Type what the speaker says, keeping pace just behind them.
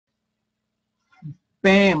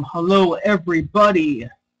Bam! Hello everybody!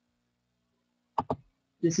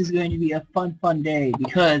 This is going to be a fun day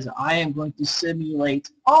because I am going to simulate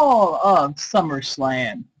all of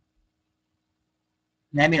SummerSlam.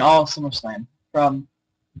 And I mean all of SummerSlam. From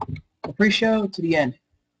the pre-show to the end.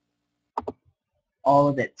 All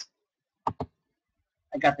of it.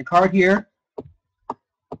 I got the card here. I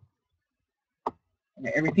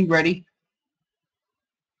got everything ready.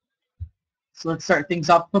 So let's start things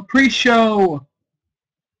off the pre-show.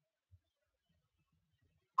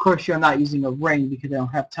 Of course, I'm not using a ring because I don't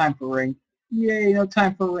have time for a ring. Yay, no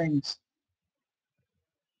time for rings.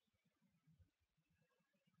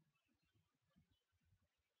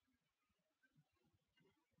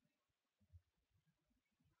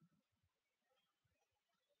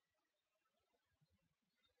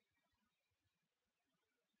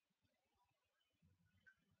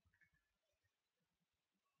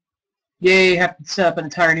 Yay, have to set up an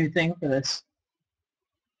entire new thing for this.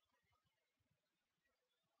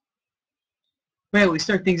 Well, we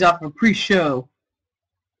start things off with a pre-show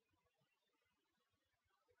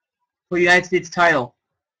for the United States title.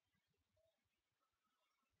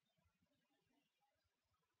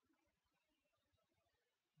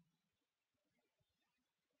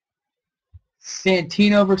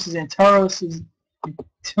 Santino versus Antonio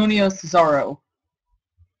Cesaro.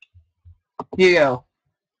 Here you go.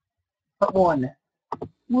 Part 1.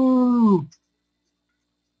 Woo!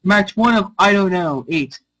 Match 1 of, I don't know,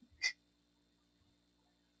 8.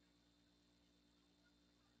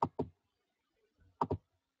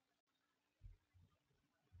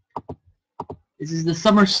 This is the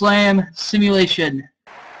SummerSlam simulation.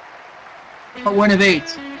 Part 1 of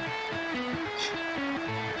 8.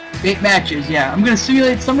 8 matches, yeah. I'm gonna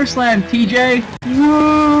simulate SummerSlam, TJ.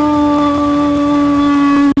 Woo!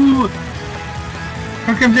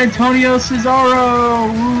 Here comes Antonio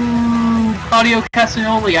Cesaro. Woo! Claudio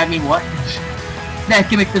Castagnoli. I mean, what? That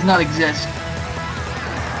gimmick does not exist.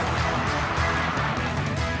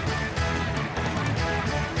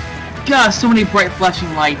 God, so many bright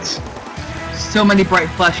flashing lights. So many bright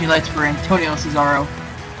flashing lights for Antonio Cesaro.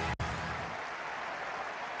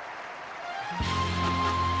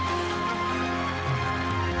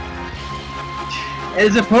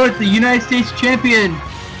 As opposed to the United States Champion,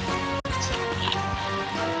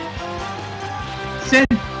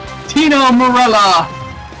 Santino Marella.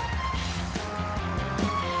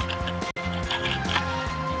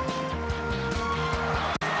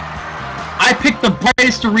 I picked the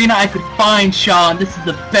brightest arena I could find, Sean. This is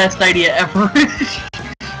the best idea ever.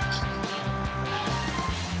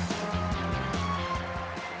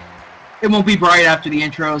 It won't be bright after the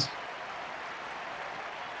intros.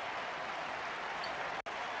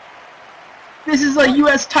 This is a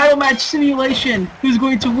U.S. title match simulation. Who's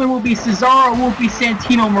going to win will be Cesaro, will be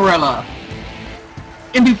Santino Marella.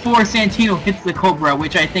 And before Santino hits the Cobra,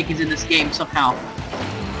 which I think is in this game somehow.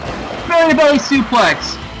 Belly belly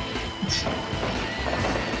suplex.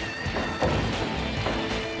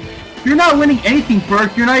 You're not winning anything,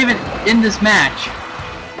 Burke. You're not even in this match.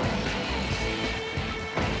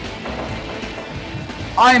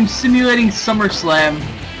 I am simulating SummerSlam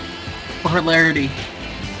for hilarity.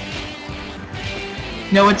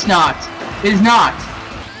 No, it's not. It is not.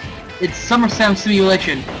 It's SummerSlam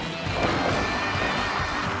simulation.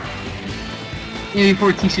 Maybe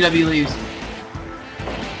before TCW leaves.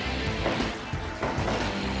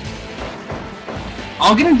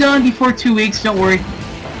 I'll get them done before 2 weeks. Don't worry.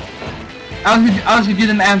 I was gonna do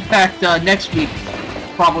them, in fact, next week,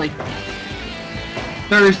 probably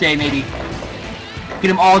Thursday, maybe. Get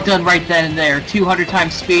them all done right then and there. 200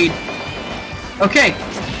 times speed. Okay.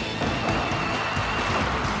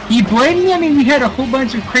 You blame me? I mean, we had a whole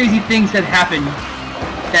bunch of crazy things that happened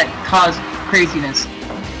that caused craziness.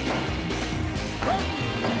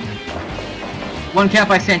 One count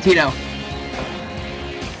by Santino.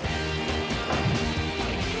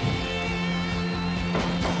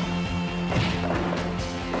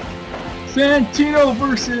 Santino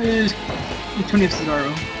versus Antonio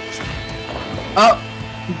Cesaro. Oh.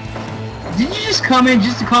 Did you just come in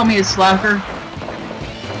just to call me a slacker?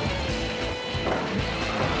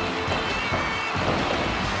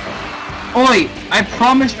 Oi, I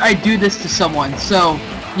promised I'd do this to someone, so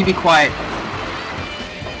you be quiet.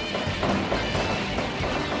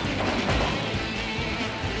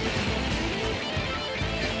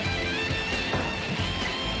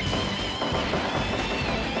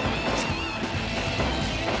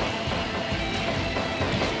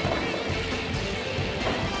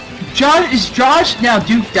 Is Josh now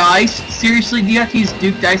Duke Dice? Seriously, do you have to use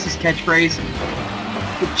Duke Dice's catchphrase?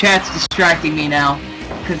 The chat's distracting me now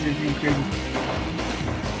because it's being crazy.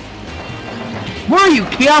 What are you,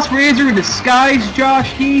 Chaos Razor in disguise,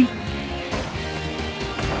 Josh D?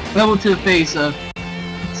 Level to the face of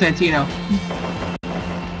Santino.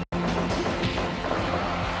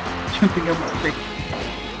 Jumping over to the face.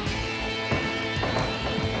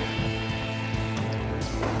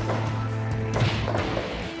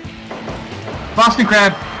 Boston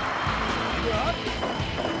Crab.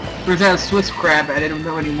 Or is that a Swiss crab? I don't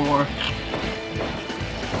know anymore.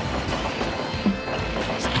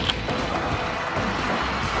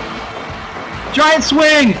 Giant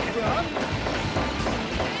swing!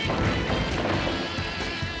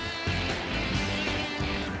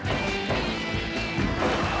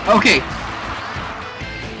 Okay.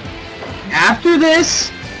 After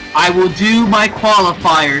this, I will do my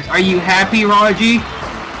qualifiers. Are you happy, Raji?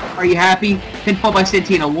 Are you happy? Pinfall by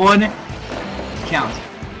Santino. 1 count.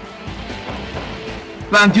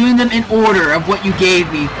 But I'm doing them in order of what you gave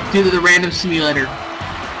me due to the random simulator.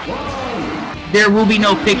 There will be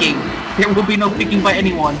no picking. There will be no picking by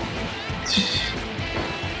anyone.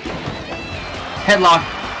 Headlock.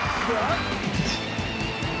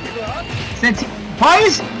 Why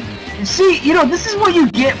is... See, you know, this is what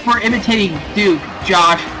you get for imitating Duke,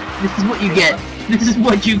 Josh. This is what you get. This is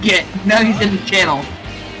what you get. Now he's in the channel.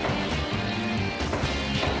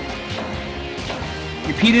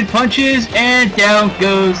 Repeated punches, and down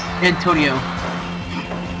goes Antonio.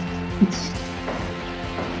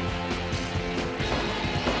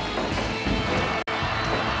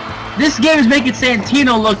 This game is making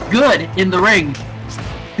Santino look good in the ring.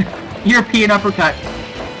 European uppercut.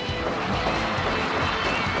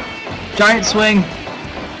 Giant swing.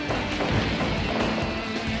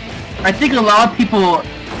 I think a lot of people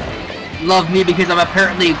love me because I'm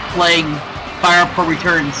apparently playing Fire Pro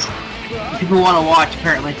Returns. People want to watch,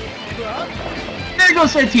 apparently. There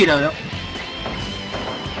goes Santino.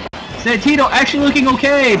 Santino actually looking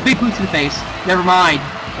okay. Big boot to the face. Never mind.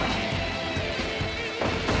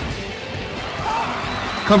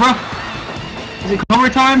 Cobra? Is it Cobra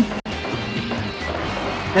time?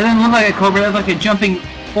 That doesn't look like a Cobra. That looks like a jumping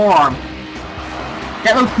forearm.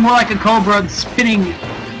 That looks more like a Cobra spinning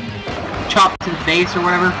chop to the face or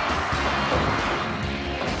whatever.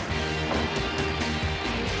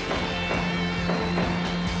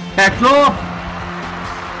 Back throw.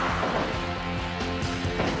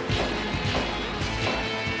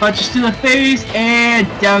 Punches to the face, and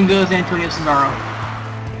down goes Antonio Cesaro.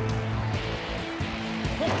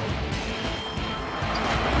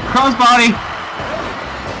 Crossbody.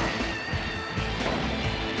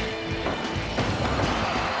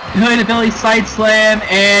 Hood to belly side slam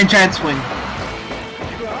and giant swing.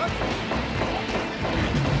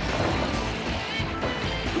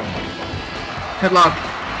 Headlock.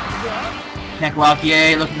 Neck lock,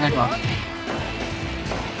 yay, look at the neck lock.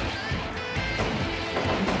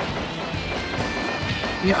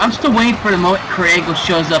 Yeah, I'm still waiting for the moment Kurt Angle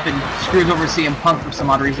shows up and screws over CM Punk for some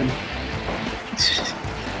odd reason.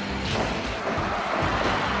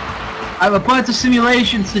 I have a bunch of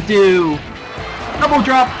simulations to do. Double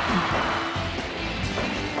drop.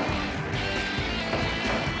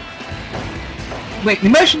 Wait,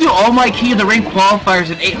 maybe I should do all my Key of the Ring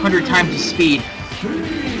qualifiers at 800 times the speed.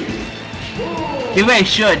 Maybe I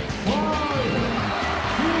should.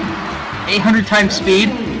 800 times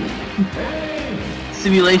speed.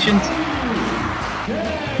 Simulations.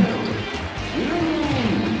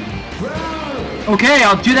 Okay,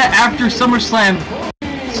 I'll do that after SummerSlam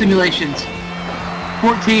simulations.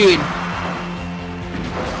 14.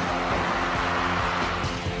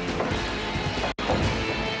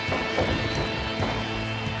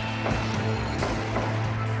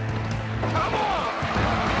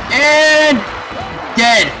 And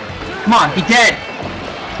dead. Come on, be dead.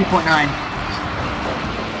 2.9.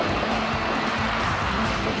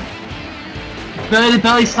 Belly to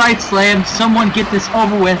belly side slam. Someone get this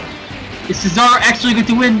over with. Is Cesaro actually going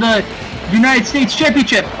to win the United States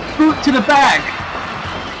Championship? Boot to the back.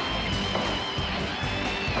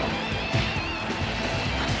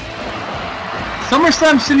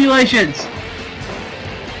 SummerSlam simulations.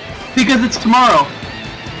 Because it's tomorrow.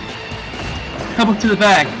 Couple to the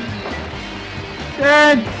back.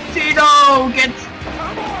 Santino gets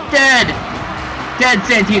dead. Dead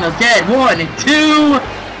Santino. Dead. 1, 2.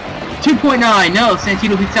 2.9. No,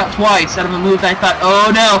 Santino beats out twice out of a move that I thought, oh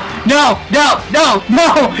no, no, no, no, no,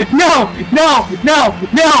 no, no, no,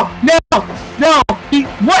 no, no, no.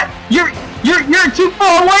 What? You're too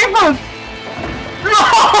far away from. No!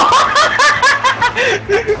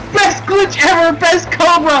 Best glitch ever. Best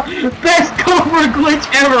Cobra glitch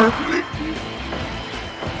ever.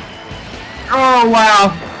 Oh wow.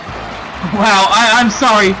 Wow. I'm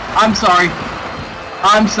sorry. I'm sorry.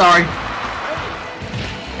 I'm sorry.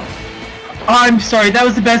 I'm sorry, that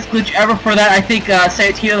was the best glitch ever for that. I think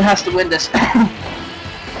Santino has to win this.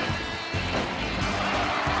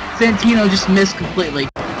 Santino just missed completely.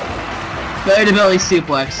 Belly-to-belly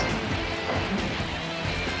suplex.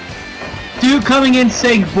 Dude coming in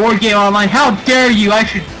saying board game online. How dare you? I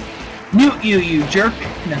should mute you, you jerk.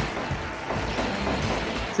 No.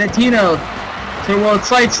 Santino to the World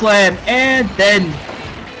Side Slam and then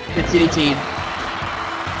gets DDT'd.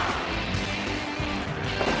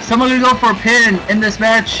 Someone gonna go for a pin in this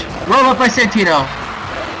match. Roll up by Santino.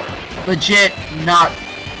 Legit not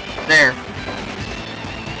there.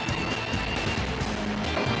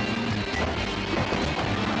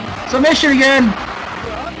 Submission again.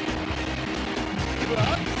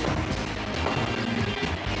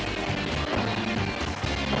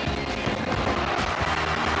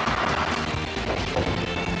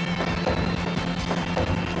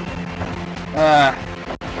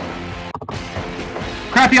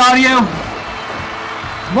 Crappy audio.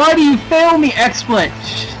 Why do you fail me, XSplit?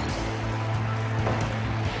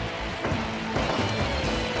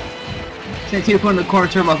 Santino put in the corner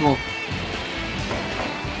turnbuckle.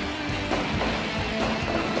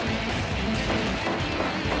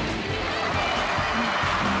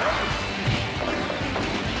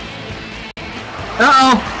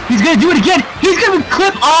 Uh-oh, he's gonna do it again. He's gonna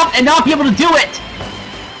clip off and not be able to do it.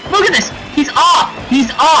 Look at this. He's off. He's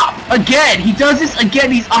off again. He does this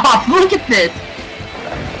again. He's off. Look at this.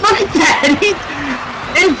 Look at that. He's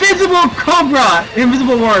invisible cobra.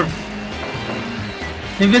 Invisible orb.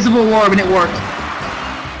 Invisible orb, and it worked.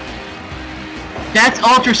 That's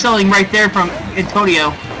ultra selling right there from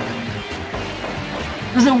Antonio.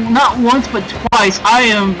 Does it not once but twice? I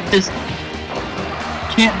am just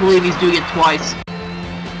can't believe he's doing it twice.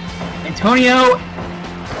 Antonio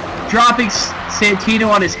dropping Santino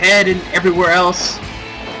on his head and everywhere else.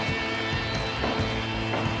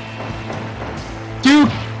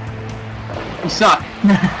 Duke, you suck.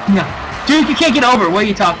 No, Duke, you can't get over. What are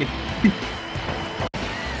you talking?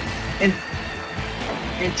 And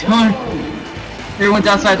Antonio, everyone's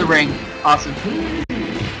outside the ring. Awesome.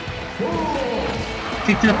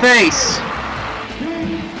 Kick to the face.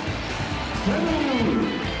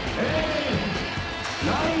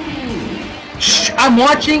 Shh, I'm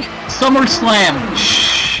watching SummerSlam.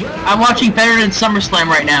 Shh, I'm watching better than SummerSlam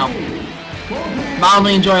right now.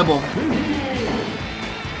 Mildly enjoyable.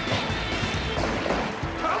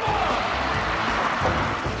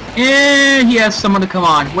 And he has someone to come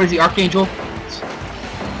on. What is he, Archangel?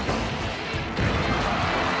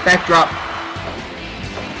 Backdrop.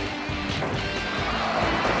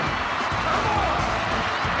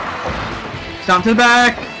 Stomp to the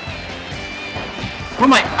back. What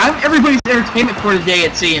am I? I'm everybody's entertainment for the day,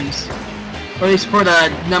 it seems. Or at least for the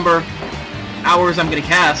number of hours I'm gonna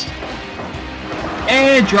cast.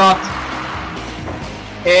 And dropped.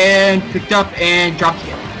 And picked up and dropped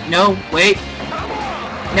again. No, wait.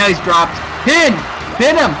 Now he's dropped. Pin!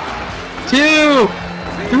 Pin him! 2,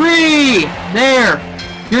 3! There!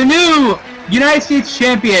 Your new United States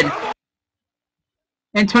Champion,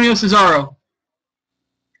 Antonio Cesaro.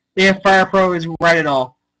 The Fire Pro is right at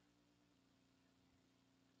all.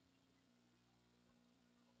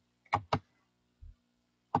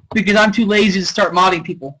 Because I'm too lazy to start modding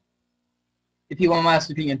people. If you want my last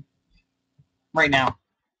opinion. Right now.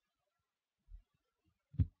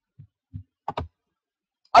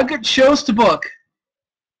 I've got shows to book.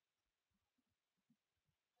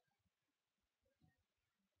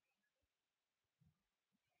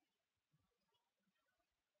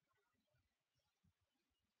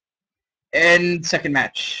 And second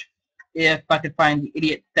match. If I could find the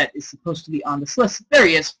idiot that is supposed to be on this list. There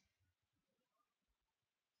he is.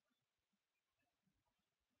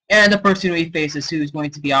 And the person who he faces, who is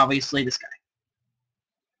going to be obviously this guy.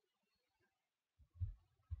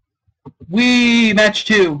 We match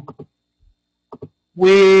 2.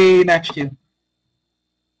 We match 2.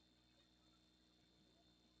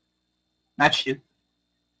 Match 2.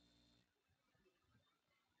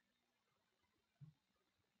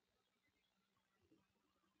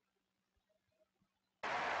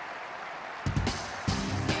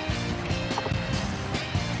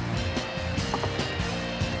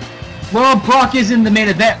 Well, Brock is in the main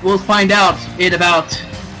event. We'll find out in about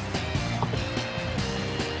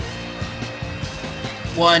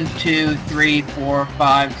 1, 2, 3, 4,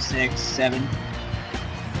 5, 6, 7.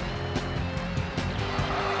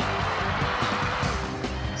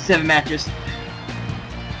 Seven matches.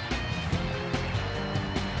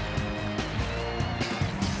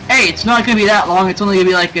 Hey, it's not gonna be that long. It's only gonna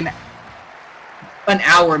be like an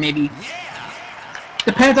hour, maybe.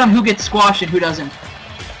 Depends on who gets squashed and who doesn't.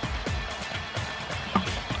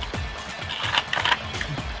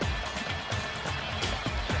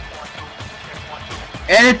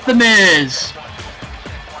 And it's The Miz.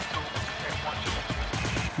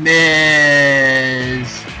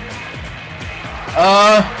 Miz.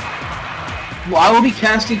 Well, I will be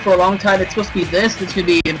casting for a long time. It's supposed to be this. It's going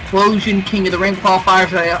to be Implosion King of the Ring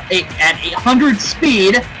qualifiers at 800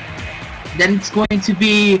 speed. Then it's going to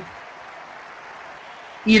be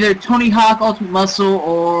either Tony Hawk Ultimate Muscle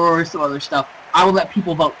or some other stuff. I will let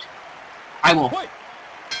people vote. I will.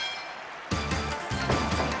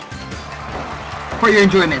 For your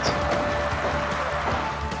enjoyment.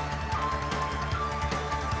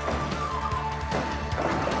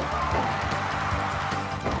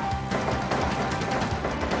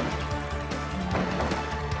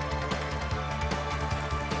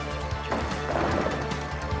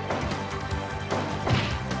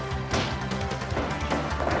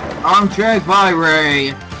 Arm drag by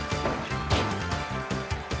Ray.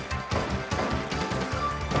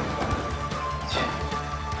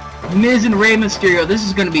 Miz and Rey Mysterio. This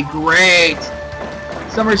is going to be great.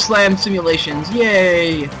 SummerSlam simulations.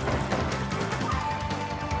 Yay.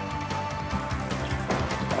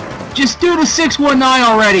 Just do the 619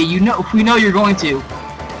 already. You know, we know you're going to.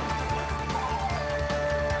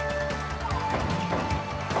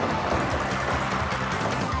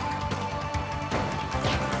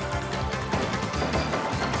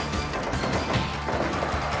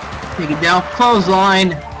 Take it down,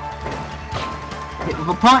 clothesline. Hit with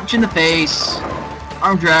a punch in the face.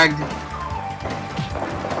 Arm dragged.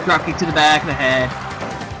 Drop kick to the back of the head.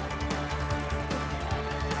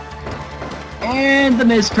 And the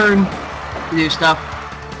Miz turn to do stuff.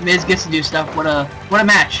 Miz gets to do stuff. What a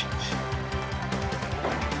match.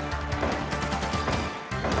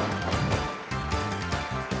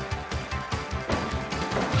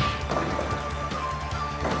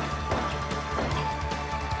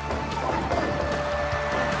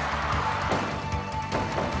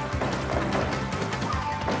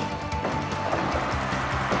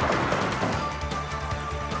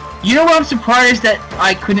 You know what I'm surprised that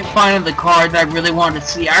I couldn't find on the card that I really wanted to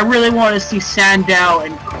see? I really wanted to see Sandow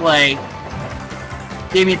and Clay.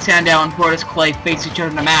 Damien Sandow and Brodus Clay face each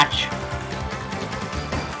other in a match.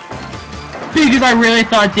 Because I really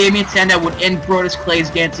thought Damien Sandow would end Brodus Clay's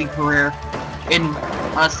dancing career in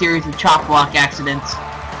a series of chop block accidents.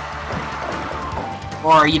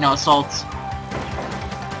 Or, you know, assaults.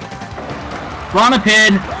 Rana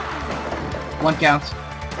pin. 1 count.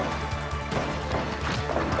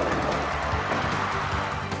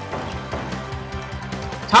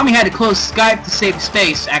 Tommy had to close Skype to save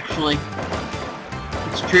space, actually.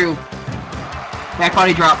 It's true. Back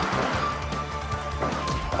body drop.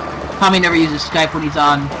 Tommy never uses Skype when he's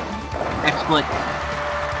on XSplit.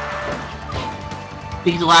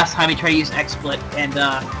 Because the last time he tried to use XSplit and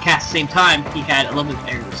cast at the same time, he had a little bit of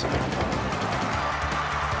errors.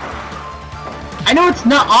 I know it's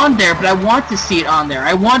not on there, but I want to see it on there.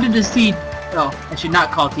 I wanted to see... Oh, I should not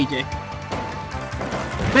call TJ.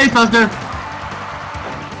 Facebuster!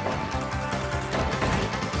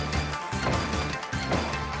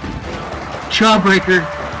 Jawbreaker.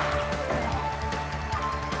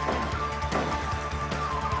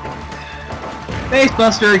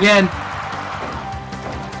 Facebuster again.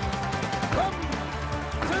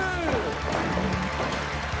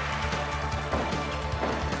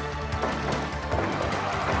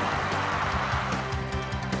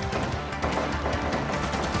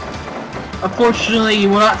 Unfortunately, you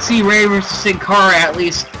will not see Rey vs. Sin Cara, at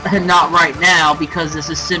least not right now, because this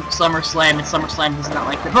is SummerSlam, and SummerSlam does not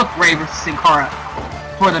like to book Rey vs. Sin Cara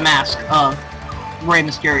for the mask of Rey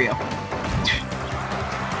Mysterio.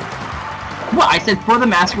 Well, I said for the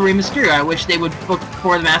mask of Rey Mysterio. I wish they would book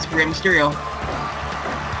for the mask of Rey Mysterio.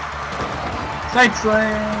 Side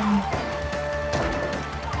slam.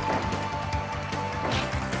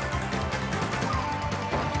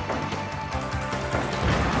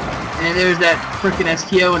 And there's that frickin'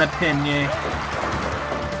 STO and a pin, yay.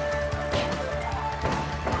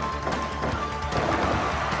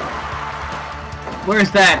 Where's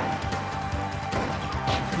that?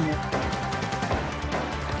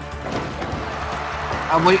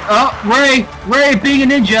 I'm waiting. Oh, Rey being a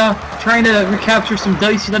ninja, trying to recapture some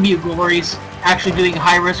WCW glories, actually doing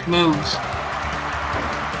high-risk moves.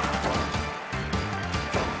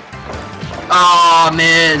 Oh,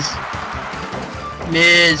 Miz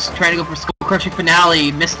trying to go for skull-crushing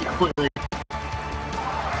finale, missed it completely.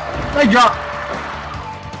 Leg drop.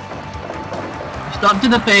 Stop to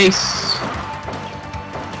the face.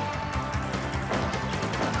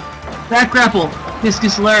 Back grapple.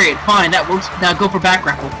 Discus lariat. Fine, that works. Now go for back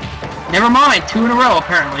grapple. Never mind. 2 in a row,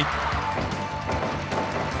 apparently.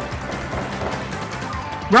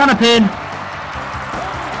 Rana pin.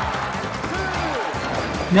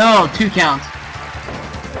 No, 2 counts.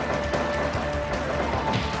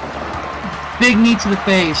 Big knee to the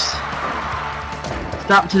face.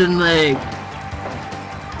 Stop to the leg.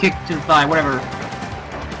 Kick to the thigh, whatever.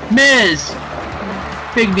 Miz!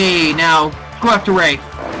 Big knee. Now, go after Ray.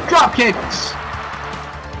 Drop kicks!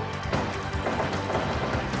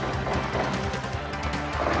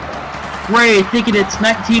 Ray thinking it's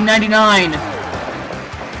 1999.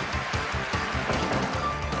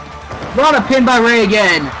 Rana pinned by Ray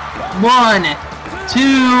again. 1,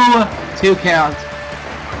 2, 2 count.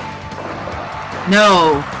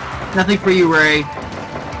 No, nothing for you, Ray.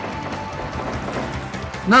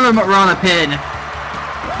 Another Rana pin.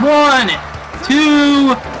 1,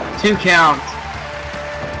 2, 2 count.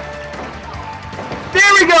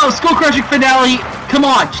 There we go! Skull Crushing finale. Come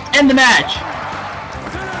on, just end the match.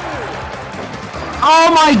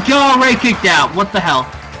 Oh my god, Ray kicked out. What the hell?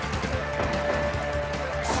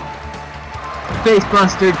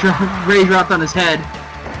 Facebuster, Ray dropped on his head.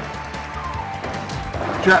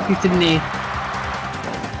 Drop kick to the knee.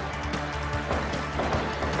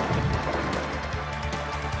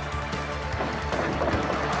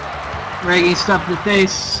 Ray getting stuffed in the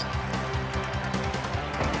face.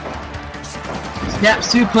 Snap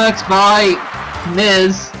suplex by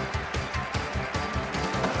Miz.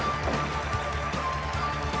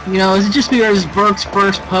 You know, is it just because Burke's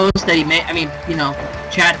first post that he made, I mean, you know,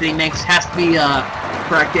 chat that he makes has to be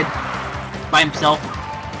corrected by himself?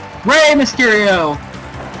 Rey Mysterio!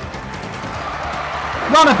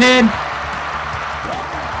 Rana pin!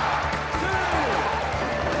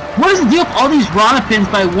 What is the deal with all these Rana pins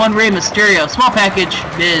by one Rey Mysterio? Small package,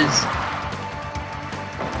 Miz.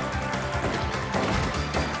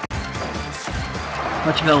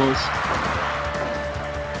 Bunch of villas.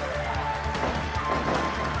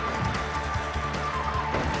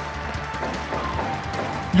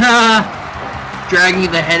 Dragging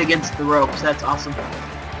the head against the ropes. That's awesome.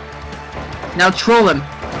 Now troll him.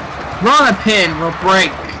 Rana pin. Rope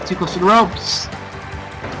break. Too close to the ropes.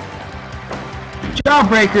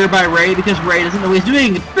 Jawbreaker by Ray because Ray doesn't know what he's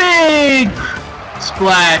doing. Big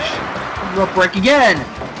splash. Rope break again.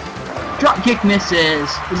 Drop kick misses.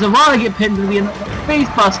 Does Rana get pinned to the face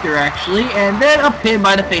buster actually, and then a pin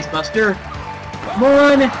by the face buster.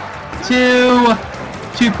 1, 2,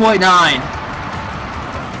 2.9.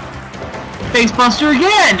 Facebuster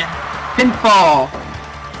again! Pinfall.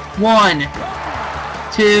 1,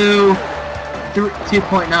 2,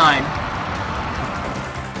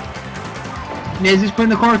 2.9. Miz is putting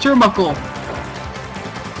the corner turnbuckle.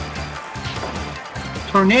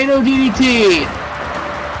 Tornado DDT.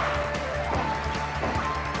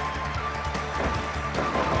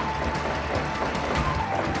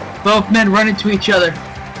 Both men run into each other.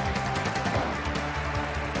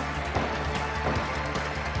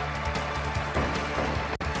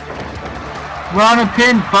 Rana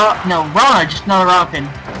pin, but no, Rana, just another Rana pin.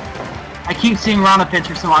 I keep seeing Rana pins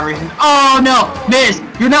for some odd reason. Oh no, Miz,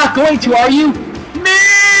 you're not going to, are you?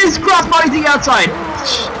 Miz, crossbody to the outside.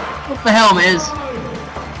 What the hell, Miz?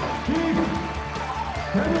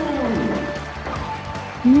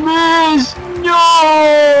 Miz, no!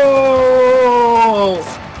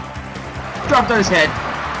 Dropped on his head.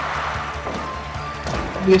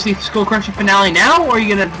 You gonna see Skull Crusher finale now, or are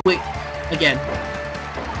you gonna wait again?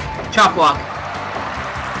 Chop block.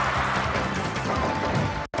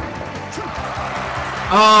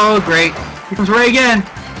 Oh, great. Here comes Ray again.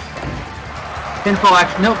 Pinfall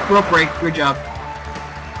action. Nope, rope break. Good job.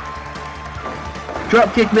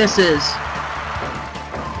 Drop kick misses.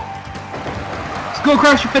 Skull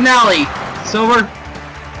Crusher finale. It's over.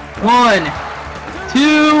 1,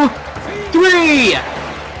 2, 3.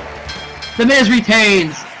 The Miz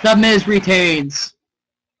retains. The Miz retains.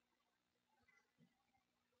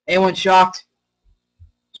 Anyone shocked?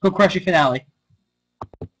 Skull Crusher finale.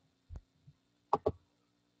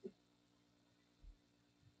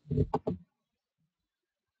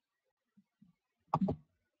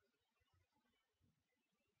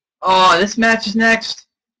 Oh, this match is next.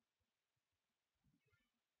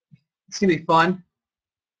 It's gonna be fun.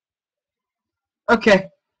 Okay.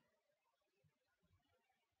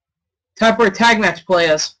 Time for a tag match,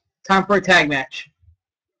 players. Time for a tag match.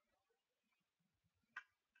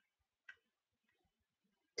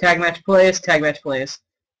 Tag match players, tag match players.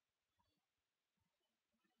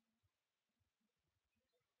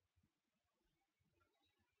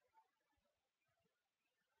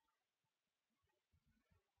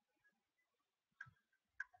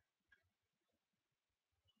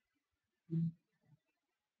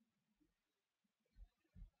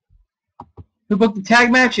 Who booked the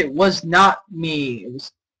tag match? It was not me. It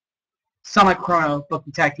was Sonic Chrono booked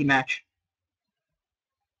the tag team match.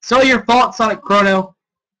 It's all your fault, Sonic Chrono.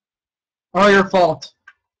 All your fault.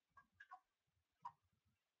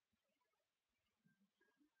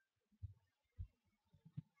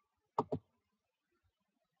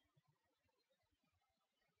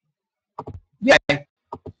 Yeah.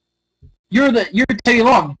 You're Teddy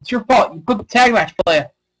Long. It's your fault. You put the tag match play.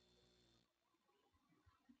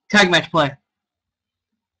 Tag match play.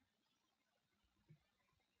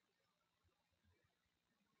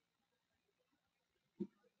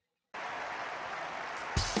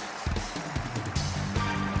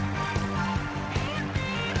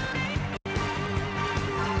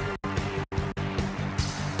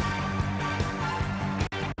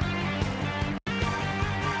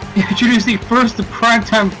 Introducing first the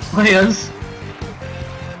primetime players.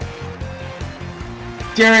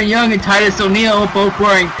 Darren Young and Titus O'Neil, both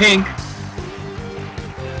wearing pink.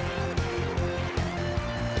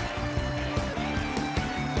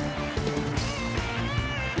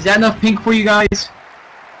 Is that enough pink for you guys?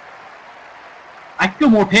 I feel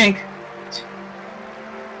more pink.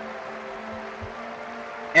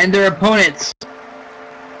 And their opponents.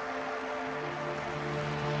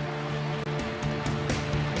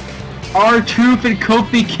 R-Truth and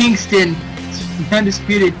Kofi Kingston, the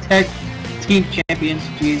undisputed tag team champions.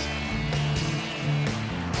 Jeez.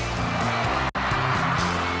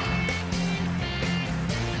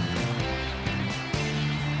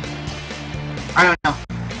 I don't know.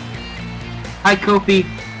 Hi Kofi.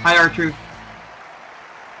 Hi R-Truth.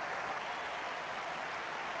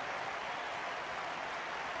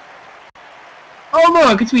 Oh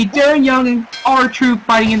look, it's me, Darren Young and R-Truth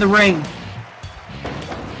fighting in the ring.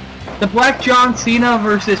 The Black John Cena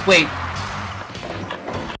versus, wait.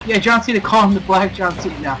 Yeah, John Cena called him the Black John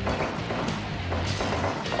Cena.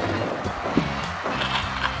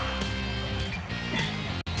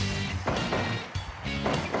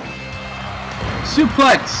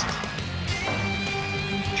 Suplexed.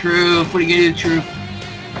 Truth, what are you gonna do, Truth?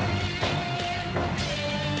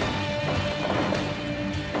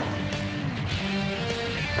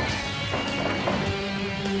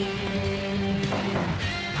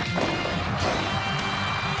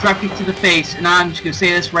 Drop kick to the face, and I'm just gonna say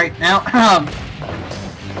this right now.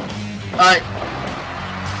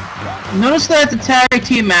 Notice that the tag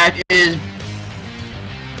team match is,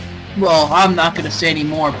 well, I'm not gonna say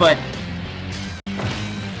anymore, but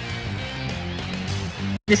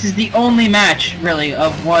this is the only match, really,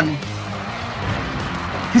 of one.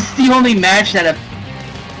 This is the only match it's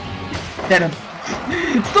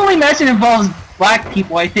the only match that involves black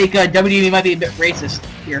people. I think WWE might be a bit racist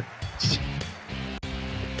here.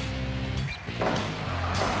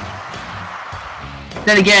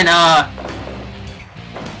 Then again,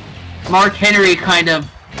 Mark Henry kind of,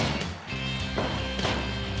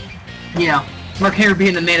 you know, Mark Henry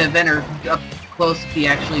being the main eventer up close if he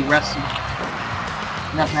actually wrestled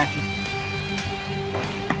enough matches.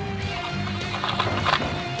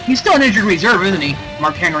 He's still an injured reserve, isn't he,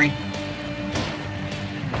 Mark Henry?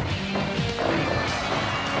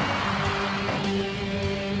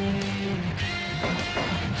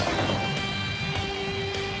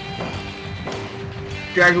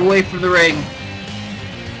 Dragged away from the ring.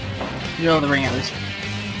 Middle of the ring, at least.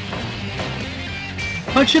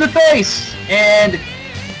 Punch in the face! And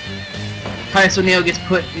Titus O'Neil gets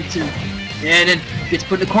put into... And then gets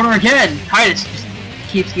put in the corner again! Titus just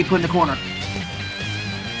keeps getting put in the corner.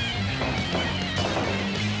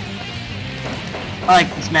 I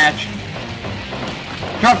like this match.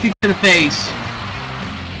 Drop kick to the face.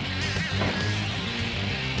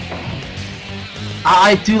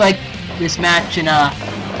 I do like this match, and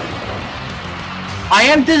I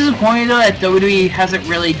am disappointed though that WWE hasn't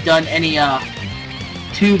really done any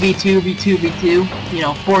 2v2, you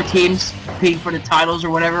know, 4 teams competing for the titles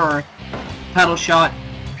or whatever, or title shot.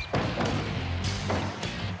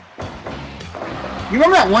 You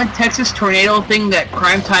remember that one Texas Tornado thing that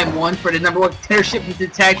Crime Time won for the #1 contendership with the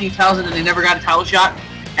tag team titles, and they never got a title shot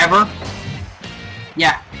ever?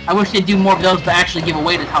 Yeah, I wish they'd do more of those, but actually give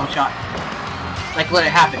away the title shot, like let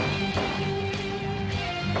it happen.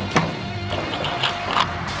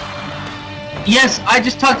 Yes, I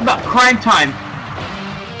just talked about Crime Time.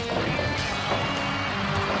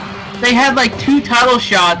 They had like 2 title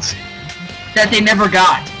shots that they never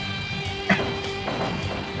got.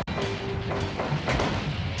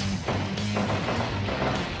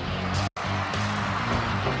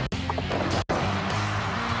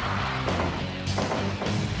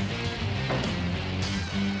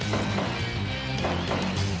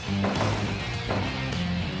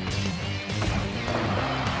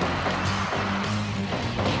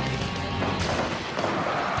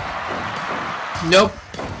 Nope.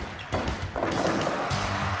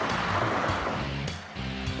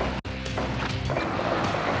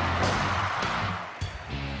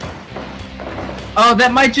 Oh,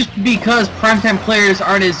 that might just be because primetime players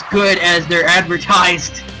aren't as good as they're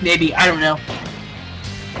advertised. Maybe, I don't know.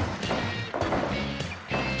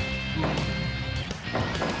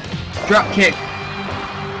 Drop kick.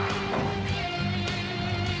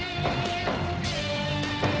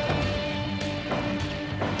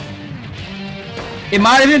 It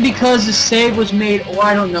might have been because the save was made, or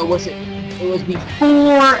I don't know, was it? It was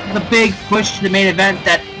before the big push to the main event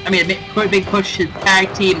that, I mean, a big push to the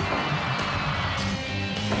tag team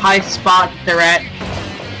high spot they're at.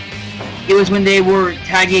 It was when they were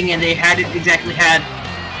tagging and they hadn't exactly had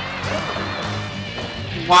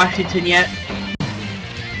Washington yet.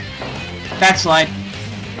 Backslide.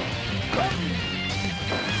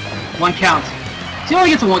 1 count. He only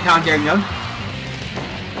gets a 1 count there, you know.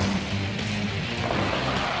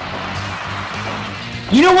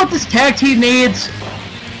 You know what this tag team needs?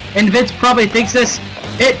 And Vince probably thinks this.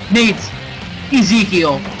 It needs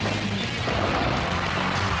Ezekiel.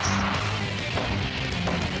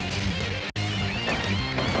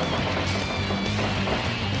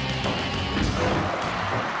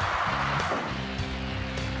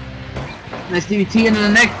 Nice DDT into the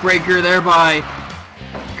neck breaker there by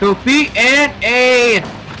Kofi, and a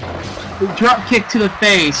drop kick to the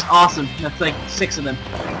face. Awesome. That's like 6 of them.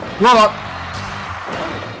 Roll up.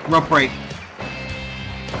 Rope break.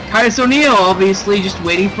 Titus O'Neil obviously just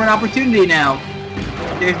waiting for an opportunity now.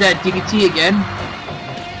 There's that DDT again.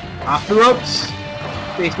 Off the ropes.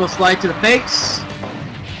 Baseball slide to the face.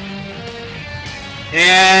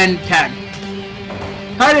 And tag.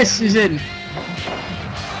 Titus is in.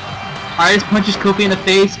 Titus punches Kofi in the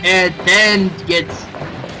face and then gets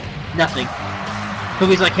nothing.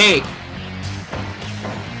 Kofi's like, hey.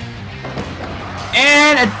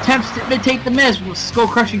 And attempts to imitate the Miz with a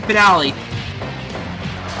skull-crushing finale.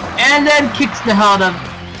 And then kicks the hell out of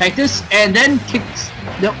Titus, and then kicks,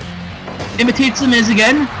 nope, imitates the Miz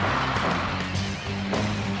again.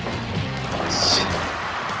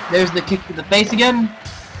 There's the kick to the face again.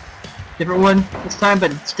 Different one this time,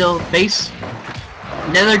 but it's still face.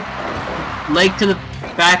 Another leg to the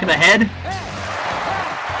back of the head.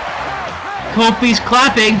 Kofi's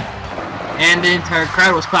clapping, and the entire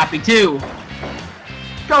crowd was clapping too.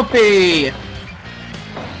 Kofi!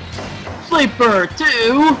 Sleeper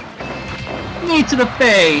 2! Knee to the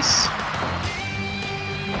face!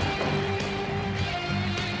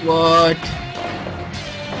 What?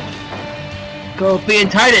 Kofi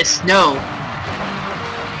and Titus, no.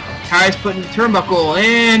 Titus putting the turnbuckle,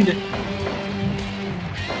 and...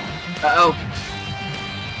 uh-oh.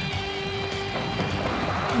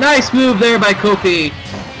 Nice move there by Kofi.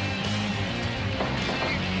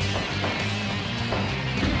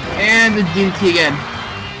 And the DDT again.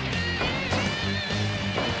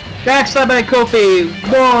 Backslide by Kofi.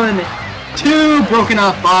 1, 2. Broken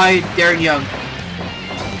off by Darren Young.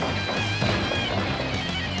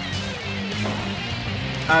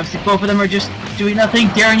 Obviously both of them are just doing nothing.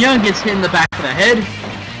 Darren Young gets hit in the back of the head.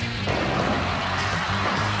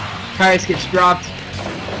 Titus gets dropped.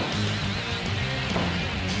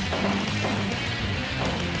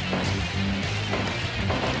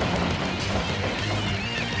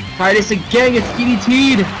 Titus again gets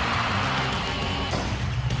DDT'd.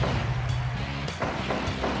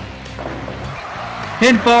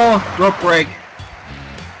 Pinfall, rope break.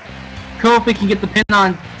 Kofi can get the pin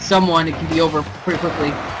on someone, it can be over pretty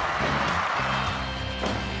quickly.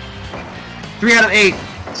 3 out of 8,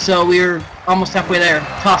 so we're almost halfway there.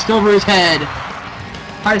 Tossed over his head.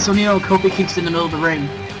 Titus O'Neil, Kofi kicks in the middle of the ring.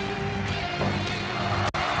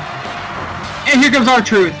 And here comes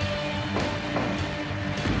R-Truth.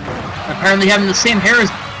 Apparently having the same hair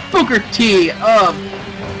as Booker T of,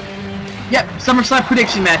 yep, SummerSlam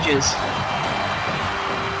prediction matches.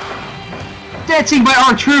 Dancing by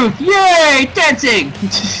R-Truth, yay, dancing!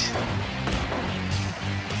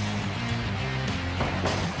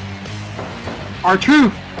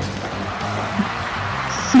 R-Truth.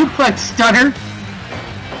 Suplex stunner.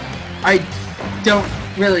 I don't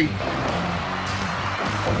really...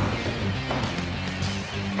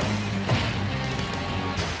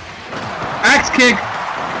 Axe kick.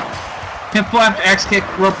 Pinfall after axe kick,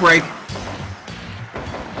 rope break.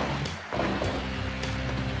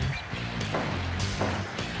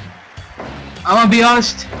 I'm gonna be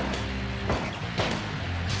honest.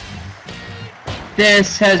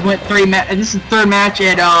 This has went 3 matches. This is the 3rd match,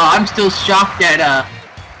 and I'm still shocked that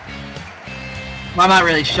well, I'm not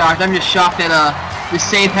really shocked. I'm just shocked that the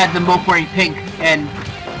save had them both wearing pink and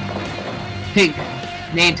pink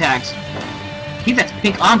name tags. I think that's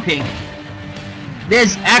pink on pink.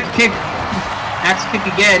 This axe kick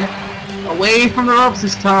again, away from the ropes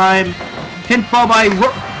this time. Pinfall by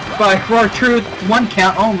By R-Truth, 1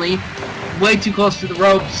 count only. Way too close to the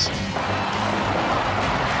ropes.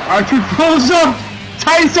 R-Truth pulls up!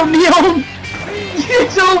 Ties O'Neil!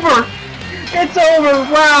 It's over! It's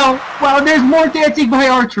over! Wow! Wow, there's more dancing by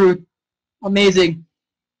R-Truth. Amazing.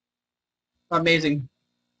 Amazing.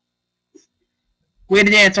 Way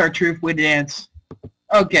to dance, R-Truth. Way to dance.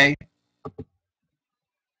 Okay.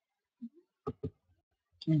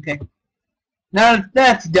 Okay. Now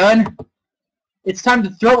that's done, it's time to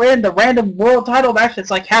throw in the random world title match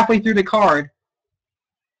that's like halfway through the card.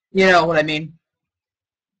 You know what I mean.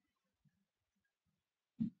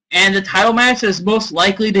 And the title match that's most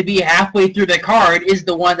likely to be halfway through the card is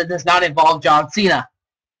the one that does not involve John Cena.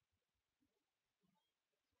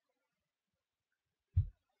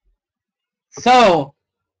 So,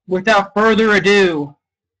 without further ado,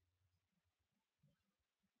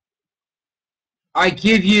 I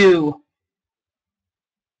give you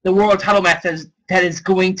the world title match that is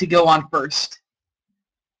going to go on first.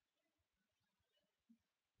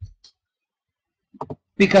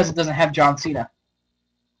 Because it doesn't have John Cena.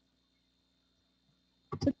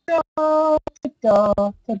 Ta-da, ta-da,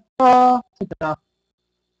 ta-da, ta-da.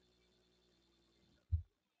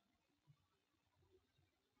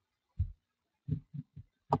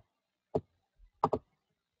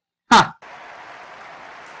 Huh.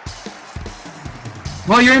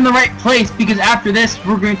 Well, you're in the right place, because after this,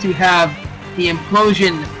 we're going to have the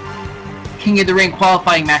Implosion King of the Ring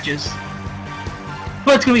qualifying matches.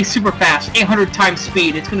 But it's going to be super fast, 800 times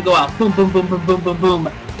speed. It's going to go out, boom, boom, boom, boom, boom, boom, boom.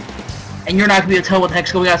 And you're not going to be able to tell what the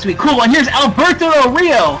heck's going on. It's going to be cool. And here's Alberto Del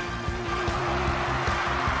Rio.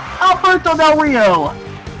 Alberto Del Rio.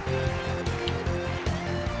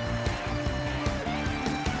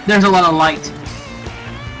 There's a lot of light.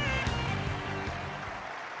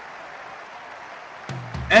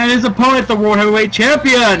 And his opponent, the World Heavyweight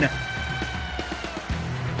Champion.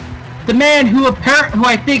 The man who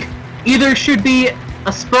I think either should be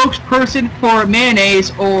a spokesperson for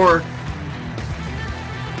mayonnaise or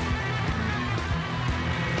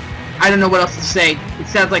I don't know what else to say. It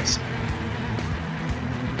sounds like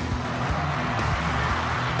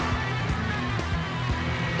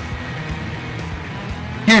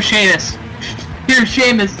here's Sheamus. Here's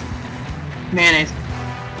Sheamus. Mayonnaise.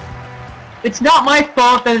 It's not my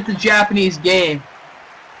fault that it's a Japanese game.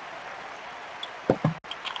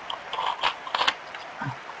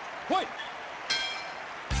 What?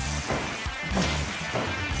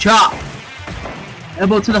 Chop.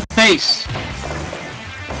 Elbow to the face.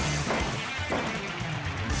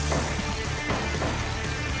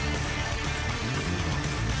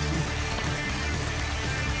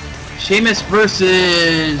 Sheamus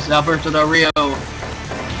versus Alberto Del Rio.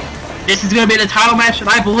 This is going to be the title match that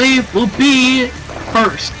I believe will be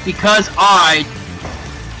first, because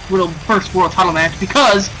first world title match,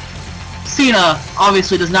 because Cena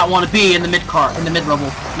obviously does not want to be in the mid-level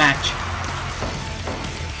match.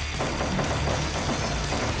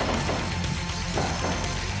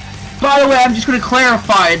 By the way, I'm just going to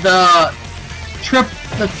clarify, the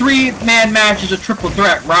 3-man match is a triple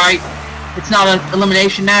threat, right? It's not an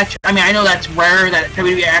elimination match. I mean, I know that's rare that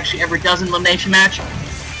WWE actually ever does an elimination match,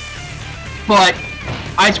 but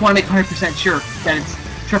I just want to make 100% sure that it's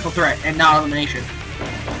triple threat and not elimination.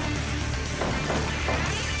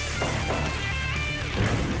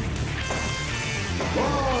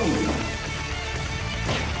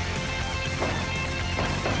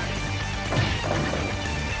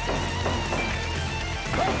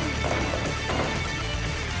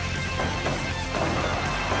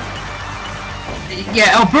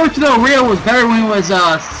 Yeah, Alberto Del Rio was better when he was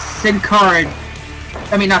Sin Cara.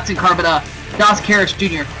 I mean, not Sin Cara, but Dos Caras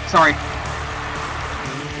Jr. Sorry.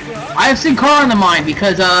 I have Sin Cara in the mind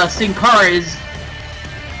because Sin Cara is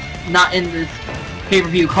not in this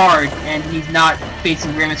pay-per-view card, and he's not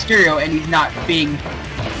facing Rey Mysterio, and he's not being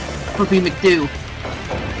Flippy McDoo.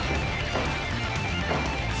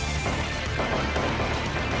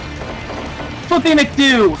 Flippy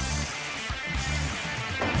McDoo!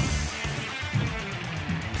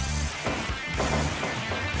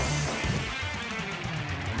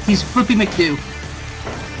 He's Flippy McDoo.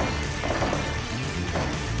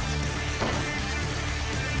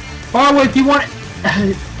 By the way, if you want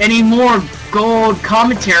any more gold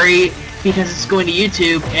commentary, because it's going to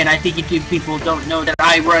YouTube, and I think YouTube people don't know that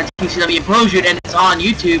I run TCW Implosion, and it's on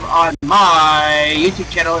YouTube, on my YouTube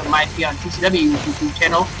channel. It might be on TCW YouTube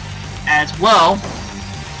channel as well.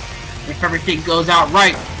 If everything goes out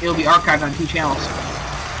right, it'll be archived on 2 channels.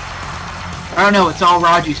 I don't know, it's all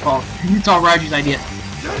Raji's fault. It's all Raji's idea.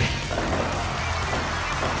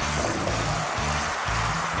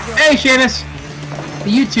 Hey, Sheamus! The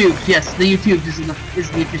YouTube, yes, the YouTube is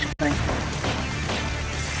the official thing.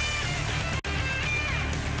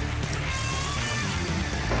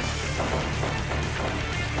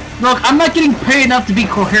 Look, I'm not getting paid enough to be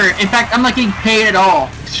coherent. In fact, I'm not getting paid at all.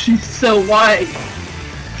 So why?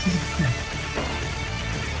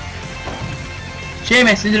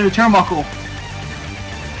 Sheamus into the turnbuckle.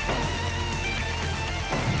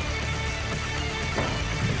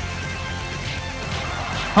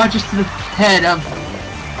 Punches to the head of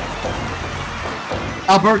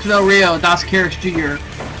Alberto Del Rio, Dos Caras Jr.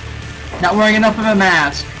 Not wearing enough of a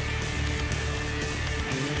mask.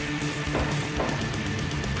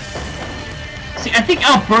 See, I think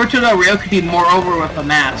Alberto Del Rio could be more over with a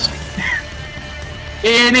mask.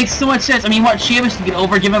 It makes so much sense. I mean, what Sheamus to get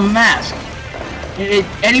over, give him a mask.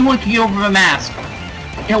 Anyone can get over with a mask.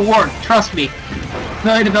 It'll work, trust me.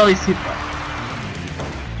 Belly to belly suplex.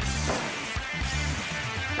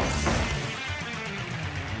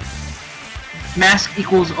 Mask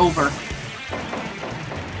equals over.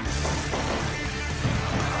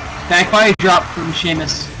 Back body drop from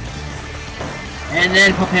Sheamus. And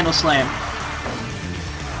then pump handle slam.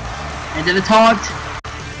 And then a taunt.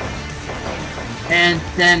 And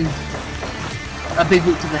then a big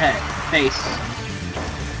boot to the head. Face.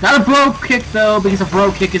 Not a bro kick though, because a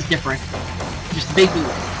bro kick is different. Just a big boot.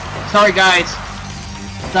 Sorry guys.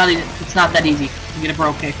 It's not that easy to get a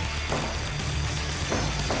bro kick.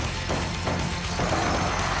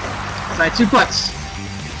 Side suplex.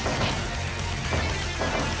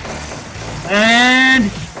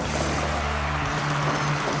 And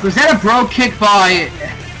was that a bro kick by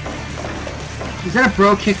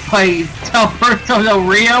Alberto Del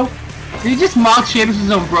Rio? Did he just mock Sheamus'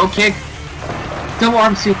 own bro kick? Double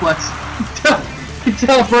arm suplex.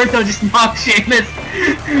 Alberto just mocked Sheamus.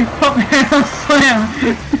 Pump handle slam.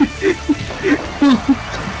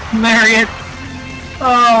 Lariat.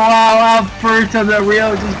 Oh wow, Alberto Del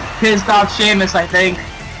Rio just pissed off Sheamus, I think.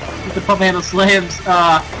 With the pump handle slams.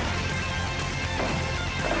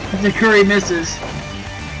 The Curry misses.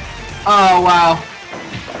 Oh wow.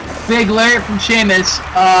 Big lariat from Sheamus.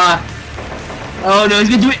 Oh no, he's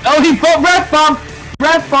gonna do it. Oh, he put ref bump!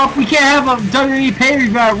 Ref bump! We can't have a WWE pay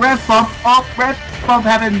without ref bump. Oh, ref bump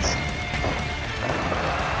happens.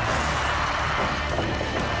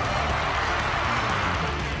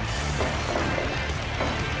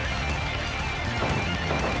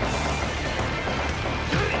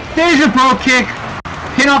 There's your bro kick.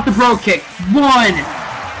 Pin off the bro kick. 1,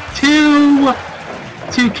 2,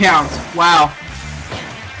 2 counts. Wow.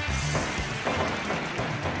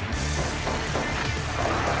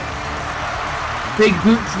 Big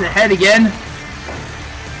boot to the head again.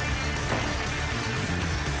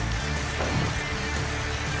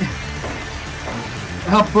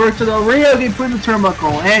 Alberto Del Rio getting put in the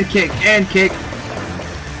turnbuckle. And kick, and kick.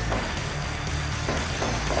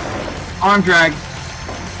 Arm drag.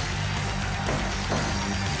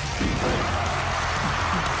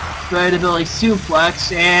 Belly to belly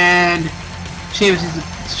suplex, and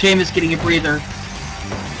Sheamus getting a breather.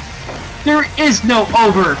 There is no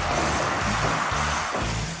over.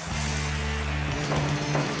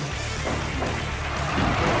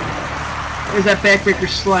 There's that backbreaker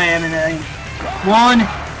slam, and then 1,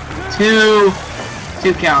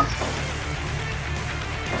 2, 2 counts.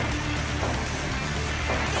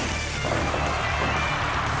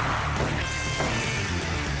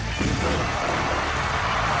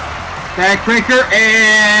 Backbreaker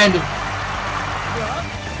and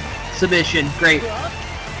submission. Great.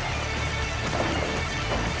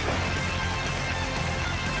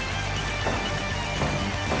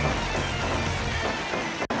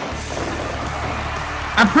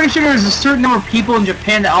 I'm pretty sure there's a certain number of people in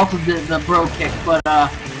Japan that also did the bro kick, but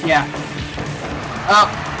yeah.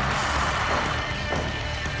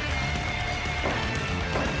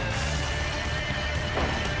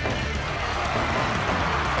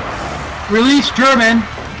 Release German.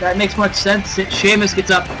 That makes much sense. Sheamus gets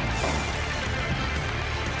up. 1,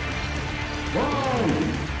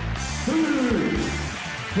 2,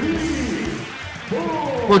 3,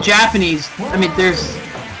 4. Well, Japanese. I mean, there's.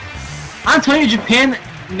 I'm telling you, Japan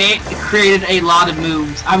created a lot of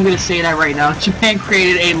moves. I'm gonna say that right now. Japan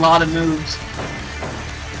created a lot of moves.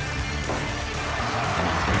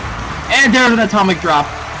 And there's an atomic drop.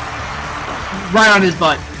 Right on his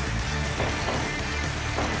butt.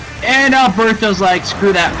 And Alberto's like,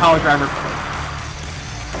 screw that power driver.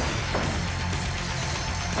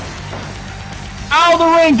 Out of the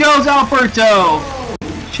ring goes Alberto!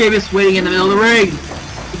 Sheamus waiting in the middle of the ring.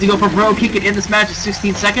 Does he go for bro kick and end this match in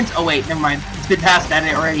 16 seconds? Oh wait, never mind. It's been past that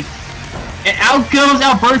already. And out goes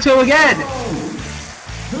Alberto again!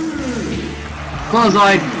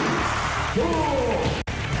 Clothesline.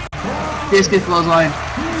 Discus clothesline.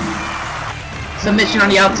 Submission on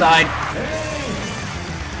the outside.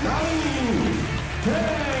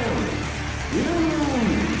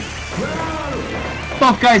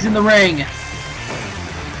 Both guys in the ring.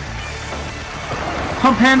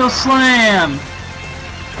 Pump handle slam.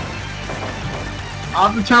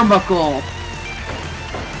 Off the turnbuckle.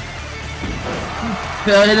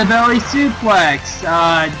 Belly to belly suplex.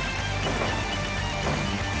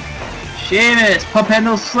 Sheamus, pump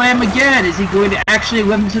handle slam again. Is he going to actually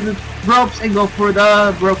whip him to the ropes and go for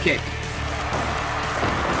the bro kick?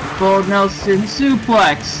 Full Nelson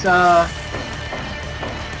suplex.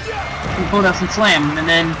 Full Nelson slam, and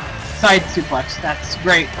then side suplex. That's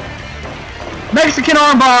great. Mexican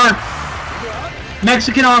armbar.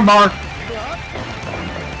 Mexican armbar.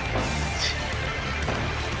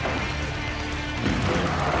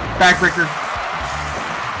 Backbreaker.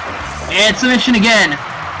 And submission again.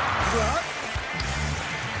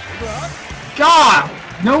 God!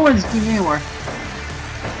 No one's getting anywhere.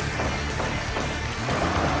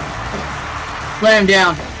 Let him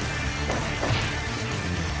down.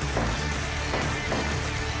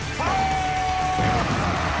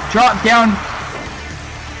 Drop down.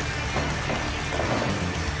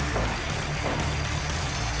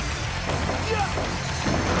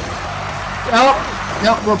 Oh,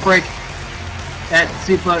 nope, rope break. That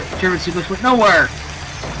German suplex went nowhere.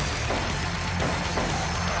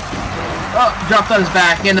 Oh, dropped on his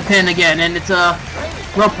back, and the pin again, and it's a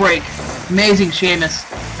rope break. Amazing, Sheamus.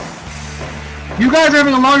 You guys are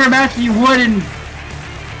having a longer match than you would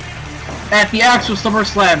at the actual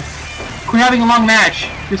SummerSlam. Quit having a long match.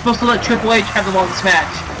 You're supposed to let Triple H have the longest match.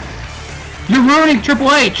 You're ruining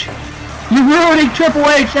Triple H. You're ruining Triple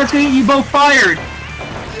H. That's gonna get you both fired.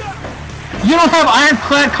 You don't have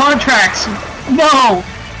ironclad contracts. No.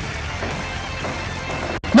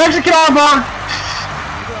 Mexican armbar.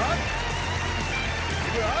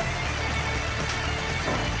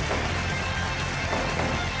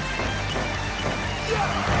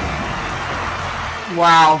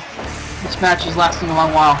 Wow. This match is lasting a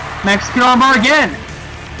long while. Mexican armbar again.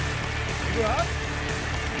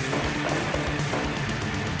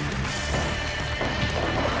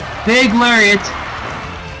 Big lariat.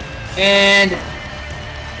 And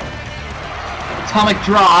atomic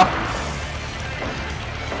drop.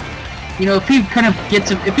 You know, if he kind of gets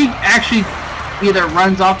him, if he actually either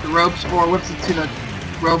runs off the ropes or whips it to the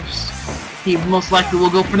ropes, he most likely will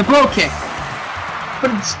go for the bro kick.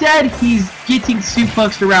 But instead, he's getting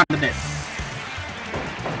suplexed around a bit.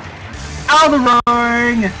 Out of the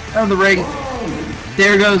ring! Out of the ring.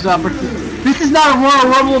 There goes upper. This is not a Royal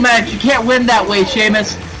Rumble match. You can't win that way,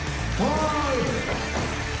 Sheamus.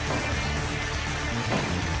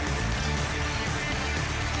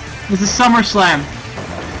 This is SummerSlam.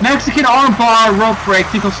 Mexican armbar, rope break,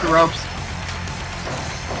 too close to the ropes.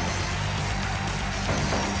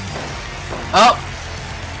 Oh.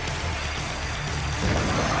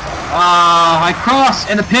 High cross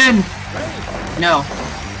and a pin. No.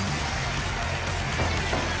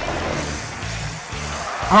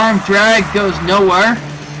 Arm drag goes nowhere.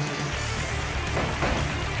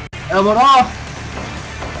 Elbowed off.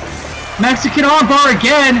 Mexican armbar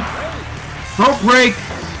again. Rope break.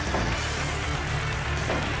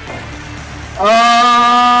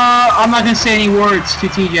 I'm not gonna say any words to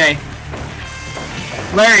TJ.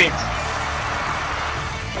 Lariat.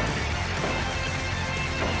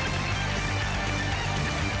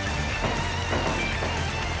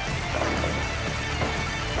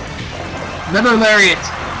 Another lariat.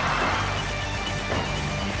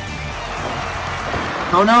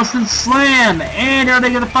 Oh, Nelson slam. And are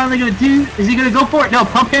they finally gonna do? Is he gonna go for it? No,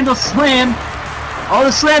 pump handle slam. All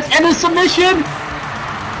the slams and the submission.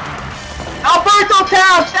 Alberto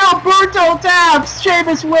taps! Alberto taps!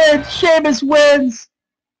 Sheamus wins! Sheamus wins!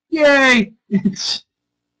 Yay!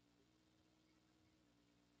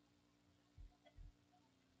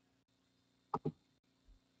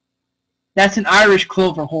 That's an Irish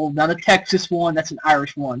clover hold, not a Texas one. That's an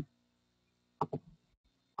Irish one.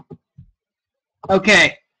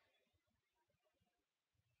 Okay.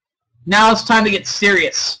 Now it's time to get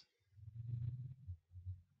serious.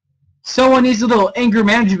 Someone needs a little anger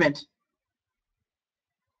management.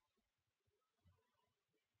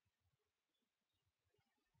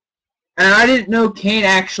 And I didn't know Kane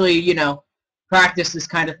actually, you know, practiced this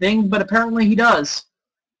kind of thing, but apparently he does.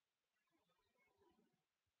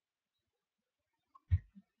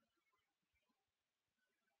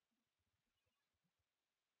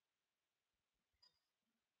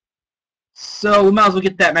 So we might as well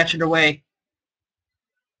get that match underway.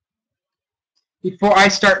 before I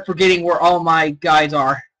start forgetting where all my guys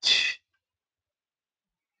are.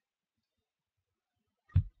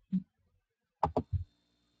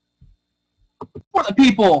 For the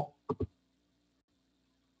people!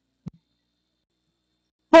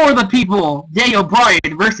 For the people! Daniel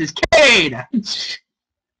Bryan versus Kane!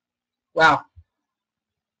 Wow.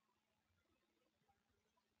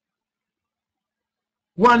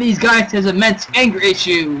 One of these guys has immense anger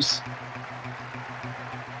issues.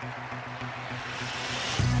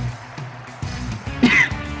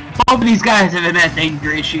 Both of these guys have immense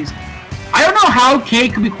anger issues. I don't know how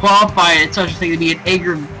Kane could be qualified at such a thing to be an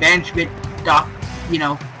anger management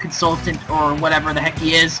consultant or whatever the heck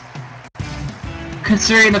he is.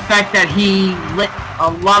 Considering the fact that he lit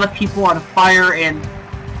a lot of people on fire and,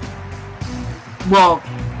 well,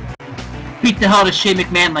 beat the hell out of Shane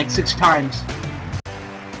McMahon like 6 times.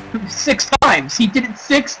 6 times! He did it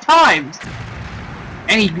 6 times!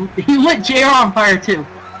 And he lit JR on fire too.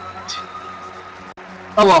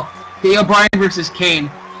 Oh well, Daniel Bryan versus Kane.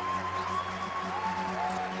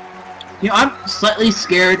 I'm slightly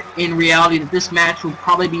scared in reality that this match will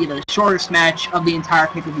probably be the shortest match of the entire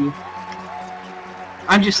pay-per-view.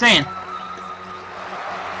 I'm just saying.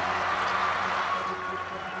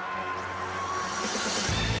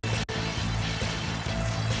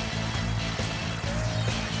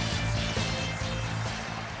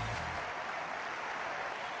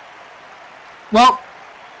 Well,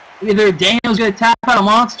 either Daniel's gonna tap out a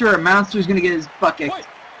monster or Monster's gonna get his butt kicked.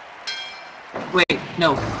 Wait,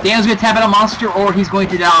 no. Daniel's gonna tap out a monster or he's going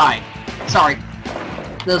to die. Sorry.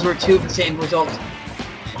 Those were 2 of the same results.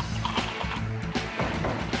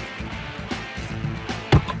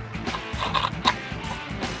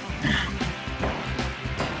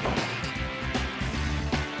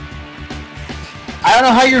 I don't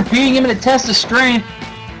know how you're beating him in a test of strength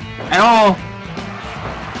at all.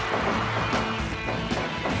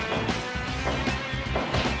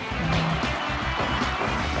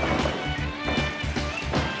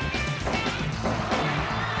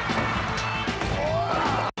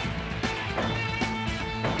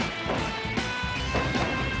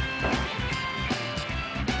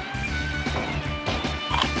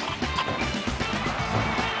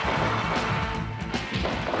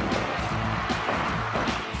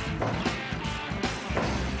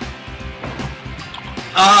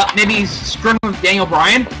 Maybe he's screwing with Daniel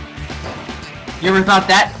Bryan? You ever thought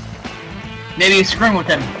that? Maybe he's screwing with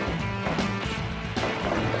him.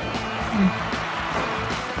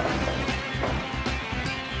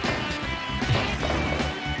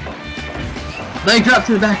 Leg drop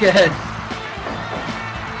to the back of the head.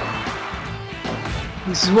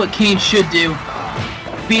 This is what Kane should do.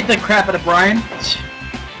 Beat the crap out of Bryan.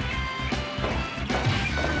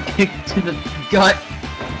 Kick to the gut.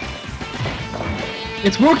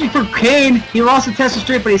 It's working for Kane. He lost the test of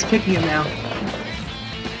strength, but he's kicking him now.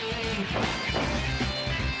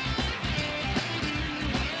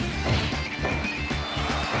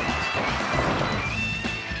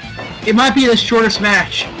 It might be the shortest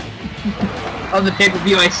match of the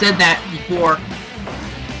pay-per-view. I said that before.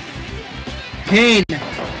 Kane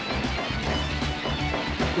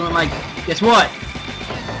going like, guess what?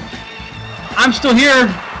 I'm still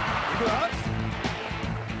here.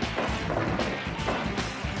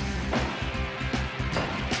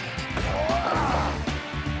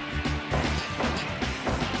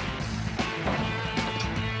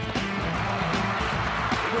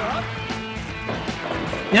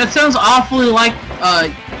 It sounds awfully like,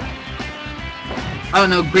 I don't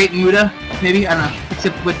know, Great Muta, maybe? I don't know.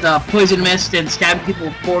 Except with poison mist and stabbing people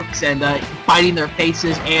with forks and biting their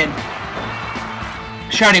faces and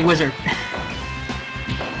Shining Wizard.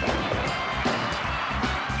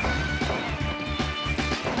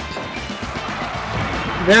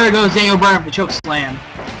 There goes Daniel Bryan for the choke slam.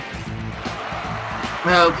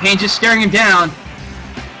 Oh, Kane's just staring him down.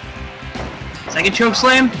 Second choke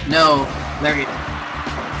slam? No. There he is.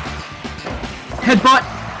 Headbutt.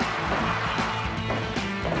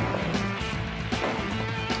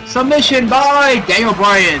 Submission by Daniel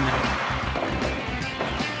Bryan.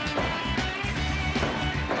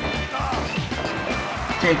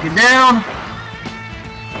 Taken down.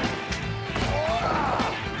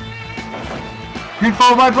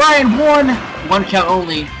 Pinfall by Bryan. 1 count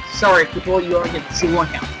only. Sorry, people, you only get to see 1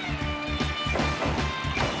 count.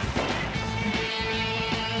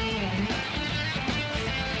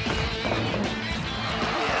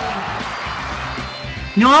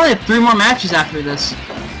 You know, I only have 3 more matches after this.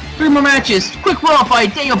 3 more matches. Quick roll by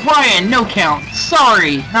Daniel Bryan. No count.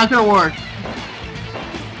 Sorry. Not gonna work.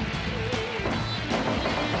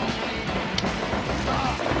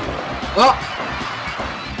 Oh.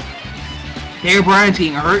 Daniel Bryan's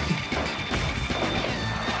getting hurt.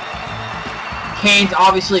 Kane's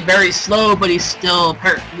obviously very slow, but he's still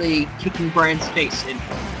apparently kicking Bryan's face in.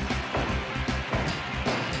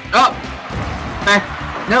 Oh!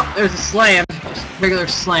 Nope, there's a slam. Just regular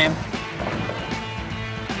slam.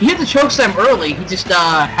 He hit the choke slam early, he just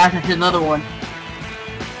hasn't hit another one.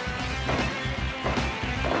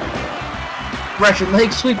 Russian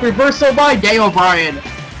leg sweep reversal by Daniel Bryan.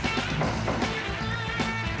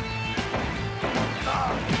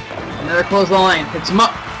 Another clothesline, hits him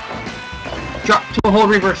up. Drop to a hold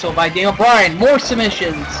reversal by Daniel Bryan. More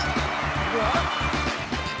submissions.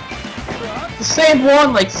 The same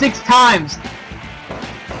one like 6 times.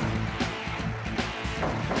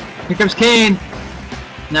 Here comes Kane.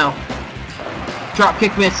 No. Drop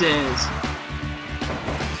kick misses.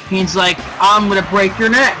 Kane's like, I'm gonna break your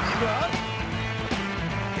neck.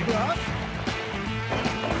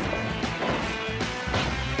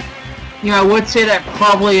 You know, I would say that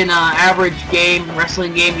probably in an average game,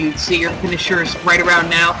 wrestling game, you'd see your finishers right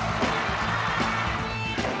around now.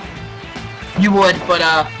 You would, but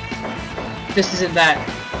this isn't that.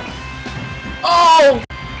 Oh!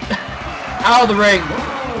 Out of the ring. 1,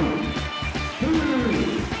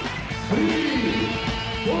 2, 3,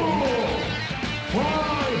 4,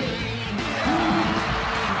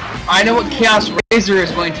 5. I know what Chaos Razor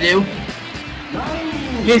is going to do.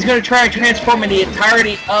 He's going to try to transform in the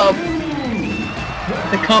entirety of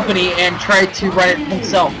the company and try to run it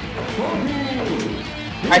himself.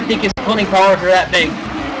 I think his pulling powers are that big.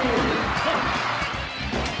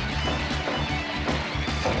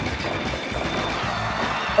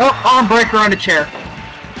 Oh, arm breaker on the chair.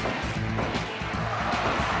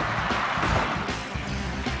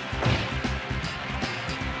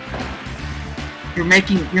 You're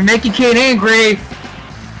making Kane angry.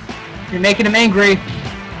 You're making him angry.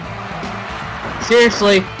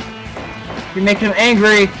 Seriously. You're making him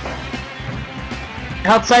angry.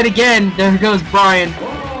 Outside again. There goes Bryan.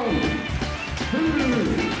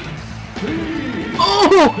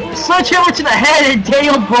 Oh! Sledgehammer to the head and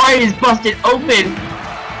Daniel Bryan is busted open.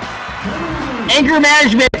 Anger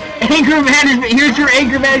management. Anger management. Here's your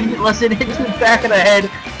anger management lesson. Hit to the back of the head.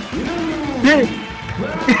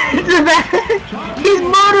 He's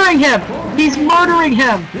murdering him. He's murdering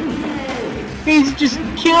him. He's just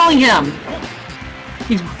killing him.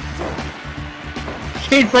 He's...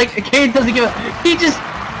 Kane's like... Kane doesn't give a... He just...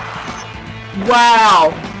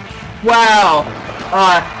 Wow. Wow.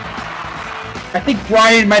 I think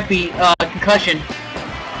Bryan might be, concussion.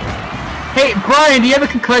 Hey, Bryan, do you have a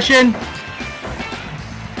concussion?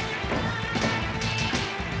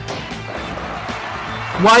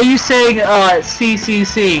 Why are you saying,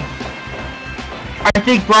 CCC? I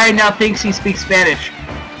think Bryan now thinks he speaks Spanish.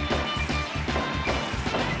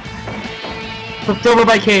 Flipped over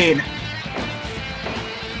by Kane.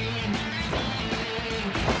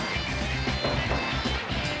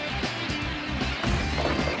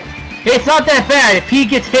 It's not that bad. If he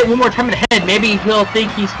gets hit one more time in the head, maybe he'll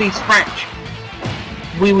think he speaks French.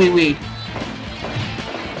 Oui, oui, oui.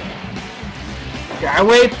 Gotta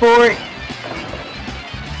wait for it.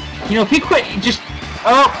 You know, if he quit, just...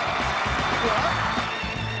 Oh!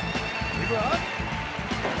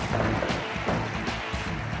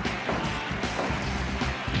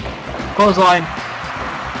 Clothesline.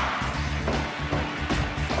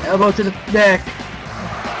 Elbow to the neck.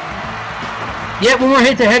 Yep, one more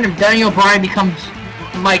hit to head and Daniel Bryan becomes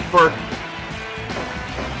Mike Burke.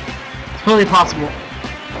 It's totally possible.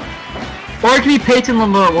 Or it could be Peyton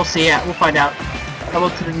Lamar, we'll see, yeah, we'll find out. Elbow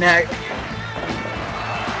to the neck.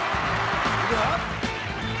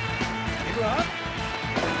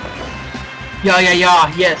 Yeah,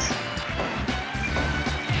 yes.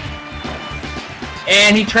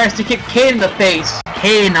 And he tries to kick Kane in the face.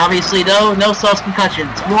 Kane, obviously, though, no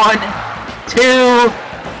self-concussions. 1, 2,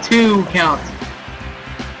 2 count.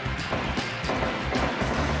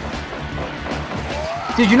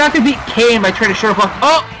 Dude, you're not gonna beat Kane by trying to short block.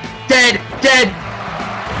 Oh! Dead!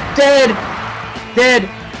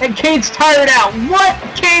 And Kane's tired out. What?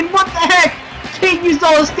 Kane, what the heck? Kane used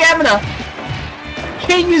all his stamina.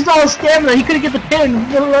 He couldn't get the pin.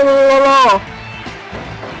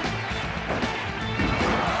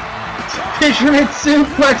 Fisherman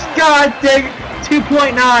suplex. God dang it.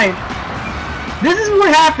 2.9. This is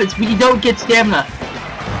what happens when you don't get stamina.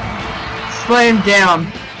 Slam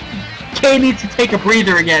down. Kane needs to take a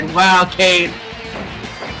breather again. Wow, Kane.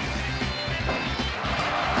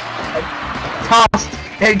 Tossed.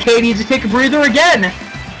 And Kane needs to take a breather again.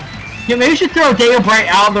 Yeah, maybe you should throw Daniel Bryan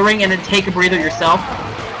out of the ring and then take a breather yourself.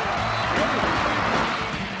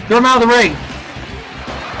 Throw him out of the ring.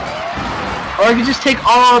 Or I could just take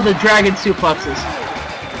all the dragon suplexes.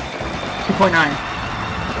 2.9.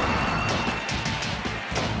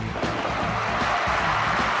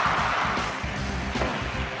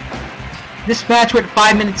 This match went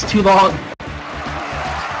 5 minutes too long.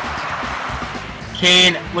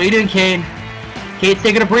 Kane, what are you doing, Kane? Kane's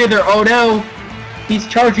taking a breather. Oh no! He's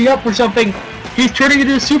charging up for something. He's turning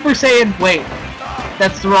into a Super Saiyan. Wait,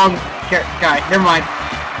 that's the wrong guy. Never mind.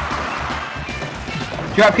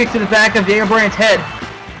 Drop kick to the back of Daniel Bryan's head.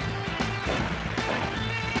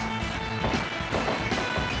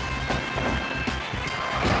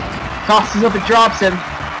 Tosses up and drops him.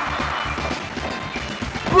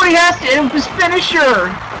 But he has to hit him with his finisher!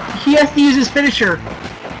 He has to use his finisher.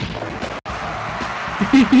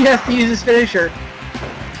 He has to use his finisher.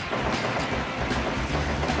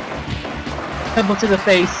 Temple to the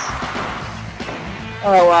face.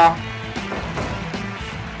 Oh wow.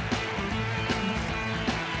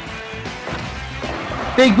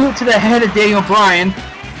 Big boot to the head of Daniel Bryan.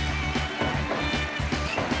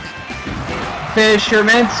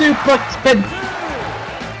 Fisherman suplex pin.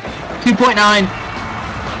 2.9.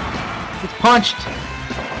 It's punched.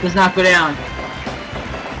 Does not go down.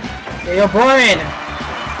 Daniel Bryan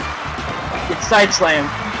gets side slammed.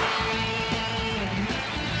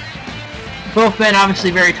 Both men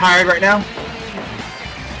obviously very tired right now.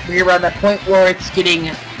 We're around that point where it's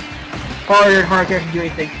getting harder and harder to do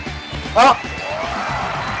anything. Oh!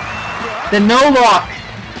 The no lock.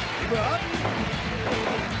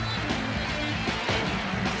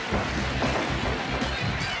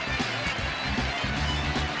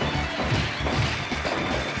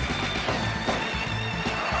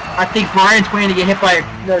 I think Bryan's waiting to get hit by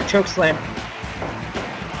another choke slam.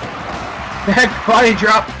 Back body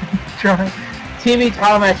drop. TV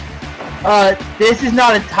title match. This is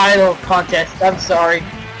not a title contest. I'm sorry.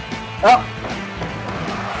 Oh.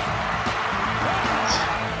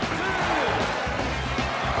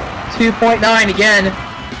 $2.9 again.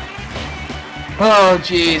 Oh,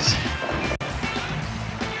 jeez.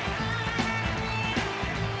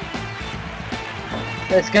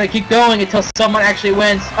 It's gonna keep going until someone actually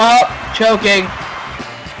wins. Oh, choking.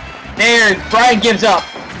 There, Bryan gives up.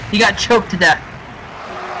 He got choked to death.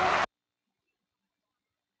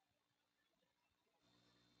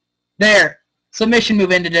 There. Submission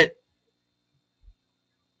move ended it.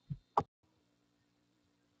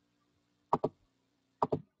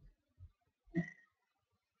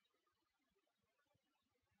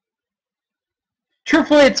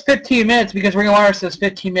 Truthfully, it's 15 minutes because Ring of Honor says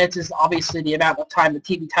 15 minutes is obviously the amount of time the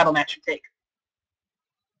TV title match should take.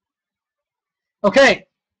 Okay.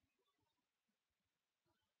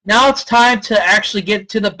 Now it's time to actually get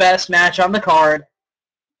to the best match on the card.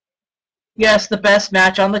 Yes, the best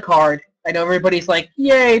match on the card. I know everybody's like,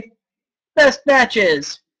 yay, best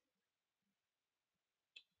matches.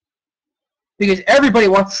 Because everybody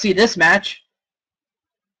wants to see this match.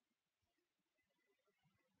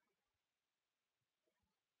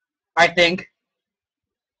 I think.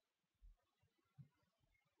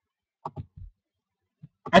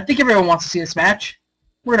 I think everyone wants to see this match.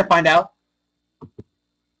 We're going to find out.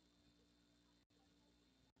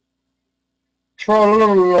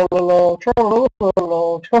 No!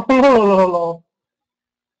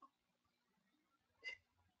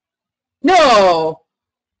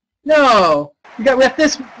 No! We have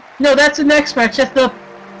this. No, that's the next match. That's the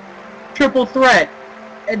triple threat.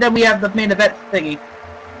 And then we have the main event thingy.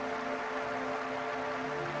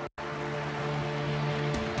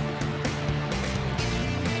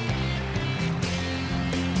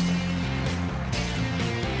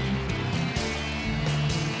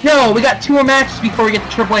 No, we got 2 more matches before we get to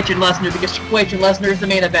Triple H and Lesnar, because Triple H and Lesnar is the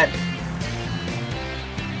main event.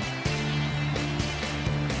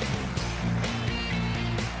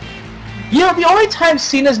 You know, the only time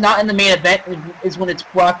Cena's not in the main event is when it's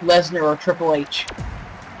Brock Lesnar or Triple H.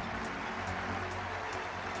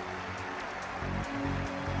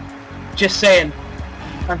 Just saying.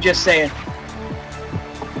 I'm just saying.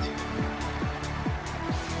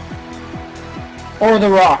 Or The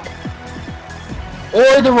Rock.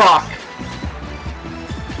 Or The Rock.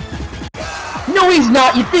 No, he's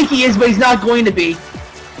not. You think he is, but he's not going to be.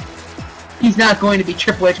 He's not going to be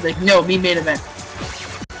Triple H. Like, no, me main event.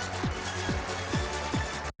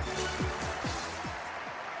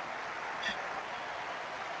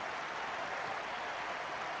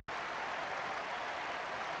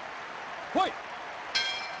 Wait.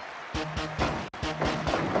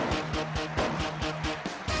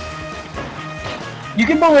 You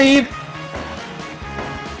can believe.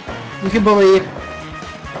 You can believe.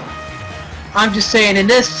 I'm just saying, in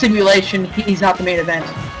this simulation, he's not the main event.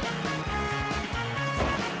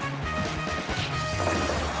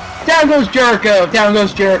 Down goes Jericho! Down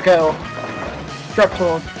goes Jericho! Drop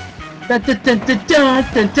hold. Dun dun dun dun dun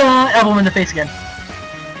dun dun! Elbow him in the face again.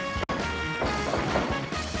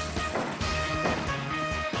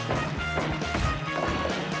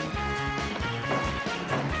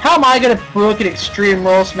 How am I gonna book an Extreme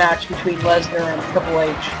Rules match between Lesnar and Triple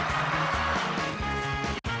H?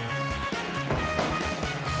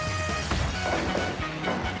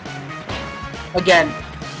 Again.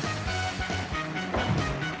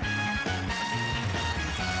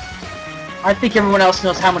 I think everyone else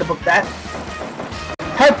knows how I'm gonna book that.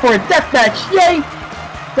 Time for a death match! Yay!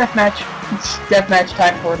 Death match. It's death match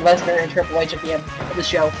time for Lesnar and Triple H at the end of the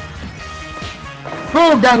show.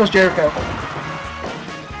 Boom! Down goes Jericho.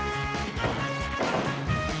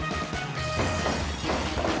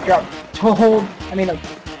 Drop, toe hold, I mean,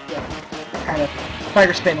 yeah, kind of,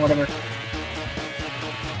 tiger spin, whatever.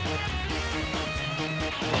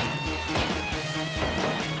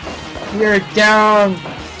 We are down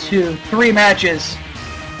to 3 matches,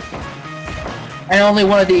 and only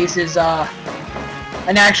one of these is an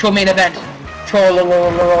actual main event.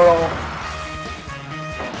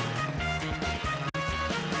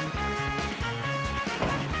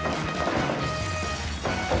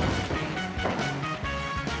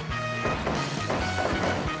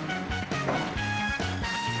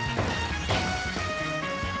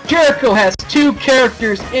 Jericho has 2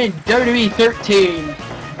 characters in WWE 13.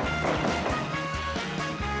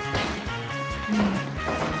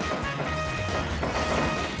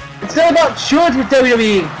 It's not about shoulds with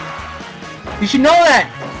WWE. You should know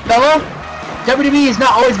that, fella. WWE is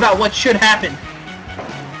not always about what should happen.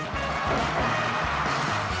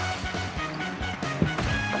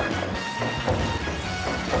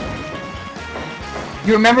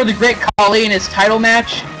 You remember the Great Khali in his title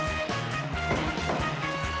match?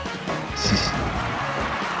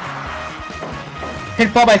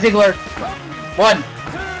 Pinfall by Ziggler. 1,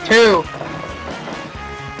 2.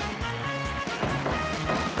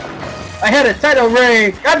 I had a title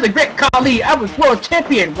reign. I'm the Great Khali. I was world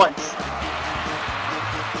champion once.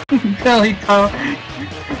 Khali Tom.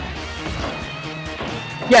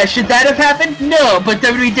 Yeah, should that have happened? No, but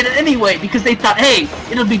WWE did it anyway because they thought, hey,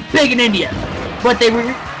 it'll be big in India. What they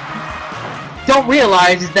don't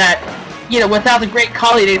realize is that, you know, without the Great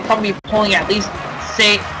Khali, they'd probably be pulling at least,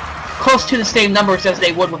 say, close to the same numbers as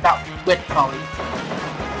they would with Khali.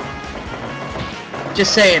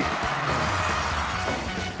 Just saying.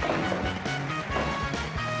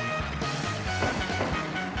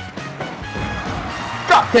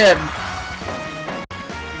 Drop him!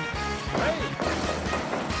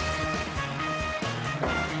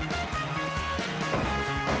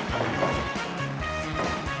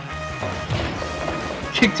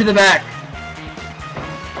 Kick to the back.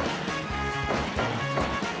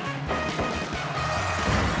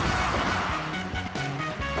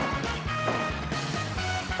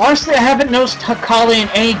 Honestly, I haven't noticed Khali in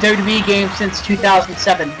any WWE game since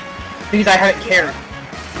 2007 because I haven't cared.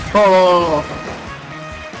 Oh.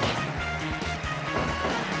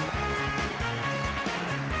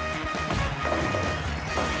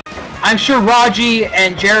 I'm sure Raji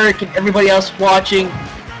and Jarek and everybody else watching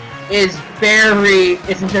is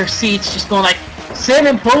in their seats just going like, Sam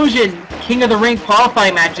Implosion, King of the Ring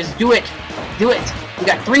qualifying matches, do it, do it. We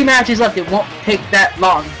got 3 matches left, it won't take that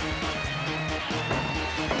long.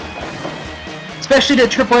 Especially the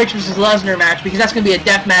Triple H vs. Lesnar match, because that's going to be a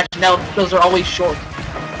death match, and those are always short.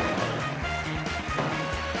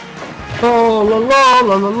 Oh, la la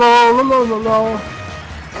la la la la la la.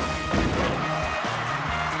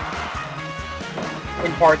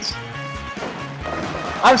 In parts.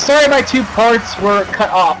 I'm sorry my 2 parts were cut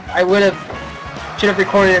off. Should have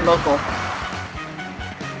recorded it local.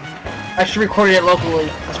 I should have recorded it locally.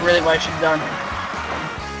 That's really what I should have done.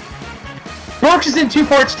 Brooks is in 2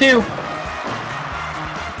 parts too.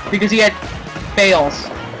 Because he had fails.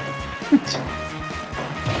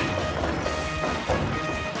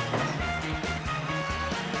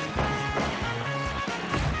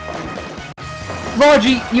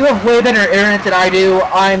 Raji, you have way better internet than I do.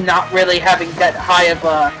 I'm not really having that high of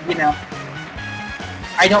you know,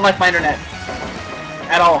 I don't like my internet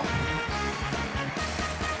at all.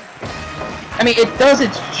 I mean, it does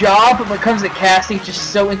its job, but when it comes to casting, it's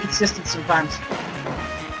just so inconsistent sometimes.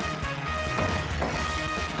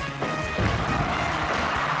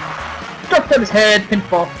 Dropped on his head,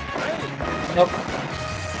 pinfall. Nope.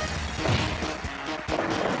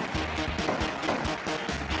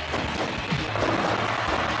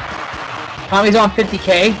 Tommy's on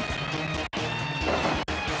 50K.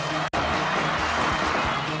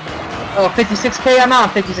 Oh, 56K? I'm not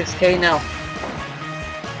on 56K, no.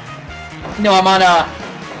 No, I'm on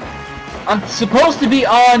I'm supposed to be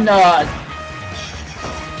on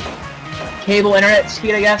cable internet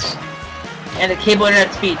speed, I guess. And the cable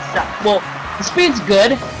internet speed, well, the speed's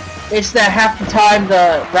good. It's that half the time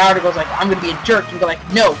the router goes like, I'm gonna be a jerk, and go like,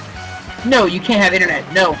 no, you can't have internet,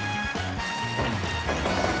 no.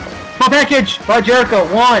 Small package by Jericho,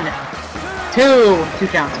 1, 2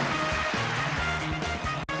 counts.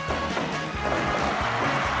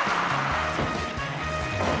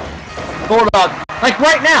 Bulldog, like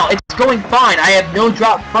right now, it's going fine. I have no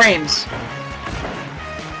drop frames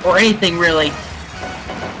or anything really.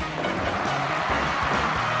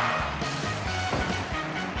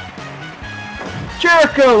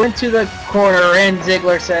 Jericho into the corner, and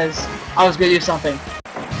Ziggler says, I was going to do something.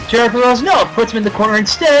 Jericho goes, no, puts him in the corner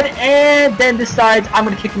instead, and then decides, I'm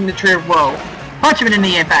going to kick him in the tree row. Punch him in the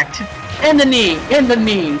knee, in fact. In the knee.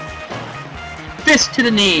 Fist to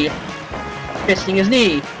the knee. Fisting his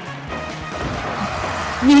knee.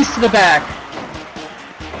 Knees to the back.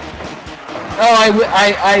 Oh, I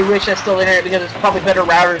wish I still internet because there's probably better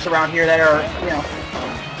routers around here that are, you know,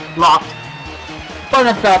 locked. But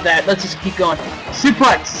enough about that. Let's just keep going.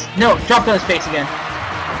 Suplex. No, dropped on his face again.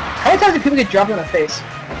 How many times do people get dropped on the face?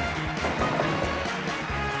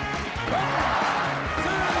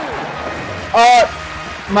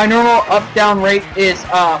 My normal up-down rate is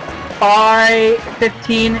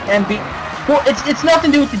 515 MB. Well, it's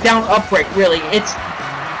nothing to do with the down-up rate, really. It's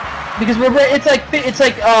because it's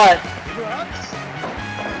like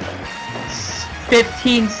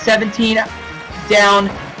 15, 17 down,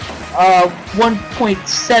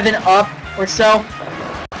 1.7 up or so.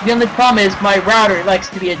 The only problem is my router likes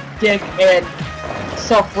to be a dick and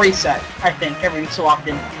self-reset, I think, every so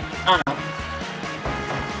often. I don't know.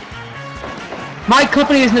 My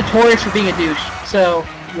company is notorious for being a douche, so,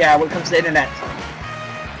 yeah, when it comes to the internet.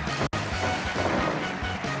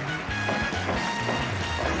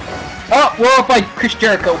 Oh, we're up by Chris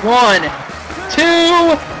Jericho. 1,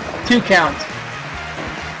 2 count.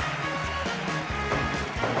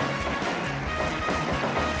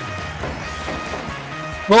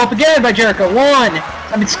 Roll up again by Jericho.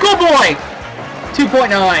 Schoolboy!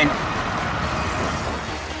 2.9.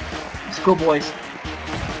 Schoolboys.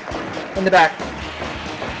 In the back.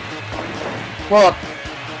 Roll up.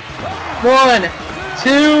 1,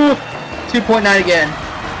 2, 2.9 again.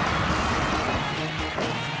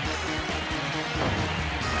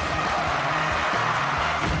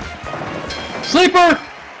 Sleeper!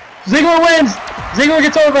 Ziggler wins! Ziggler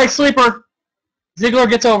gets over by Sleeper. Ziggler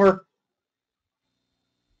gets over.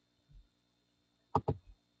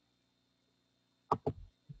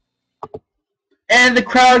 And the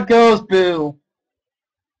crowd goes boo.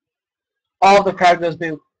 All of the crowd goes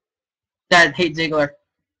boo. That hate Ziggler.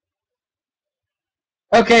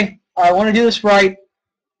 Okay, I want to do this right.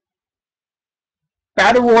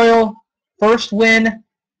 Battle Royal, first win.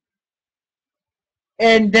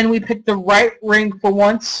 And then we pick the right ring for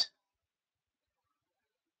once.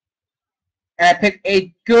 And I pick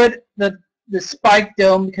a good, the Spike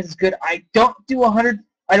Dome because it's good. I don't do 100,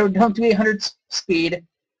 I don't do 800 speed.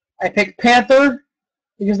 I pick Panther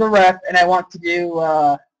because the ref, and I want to do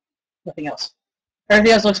nothing else.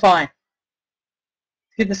 Everything else looks fine.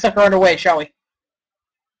 Let's get this sucker underway, shall we? Of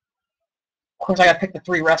course, I gotta pick the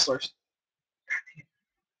 3 wrestlers.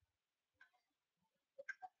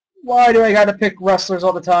 Why do I gotta pick wrestlers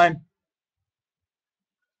all the time?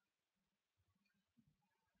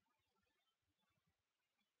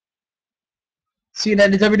 Cena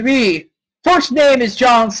in the WWE. First name is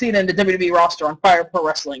John Cena in the WWE roster on Fire Pro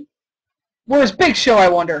Wrestling. Where's Big Show, I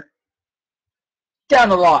wonder?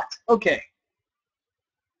 Down a lot. Okay.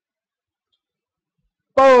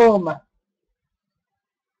 Boom.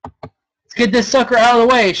 Let's get this sucker out of the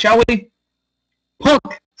way, shall we?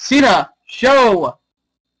 Punk, Cena, Show.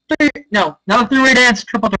 No, not a 3-way dance.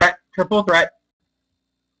 Triple threat. Triple threat.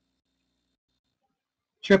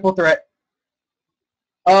 Triple threat.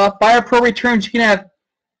 Fire Pro returns. You can have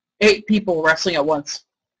 8 people wrestling at once.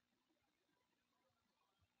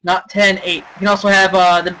 Not 10, 8. You can also have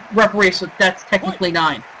the referee, so that's technically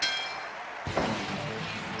 9.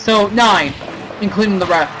 So 9, including the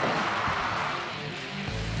ref.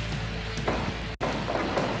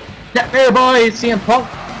 That there, boys, CM Punk.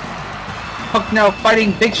 Punk now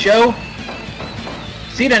fighting Big Show.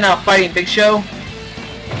 Cena now fighting Big Show.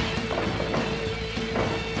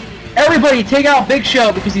 Everybody take out Big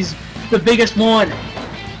Show because he's the biggest one.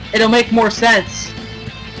 It'll make more sense.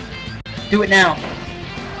 Do it now.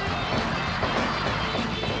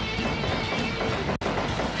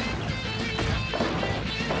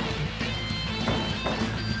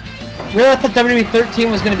 Really, I thought WWE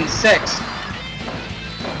 13 was going to be 6.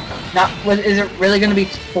 Not, is it really going to be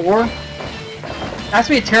 4? That's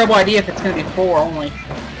gonna be a terrible idea if it's gonna be 4 only.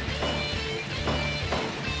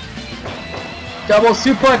 Double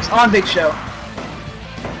suplex on Big Show.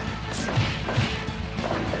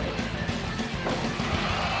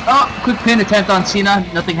 Oh, quick pin attempt on Cena.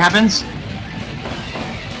 Nothing happens.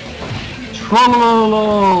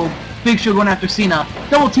 Trollolo. Big Show going after Cena.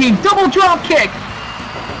 Double team. Double drop kick.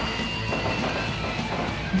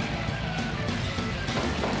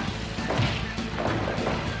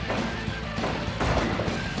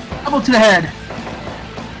 Double to the head.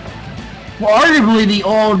 Well, arguably the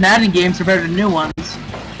old Madden games are better than new ones.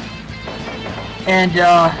 And,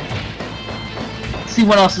 let's see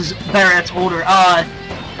what else is better that's older.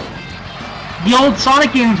 The old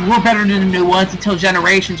Sonic games were better than the new ones until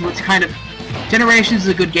Generations, which kind of... Generations is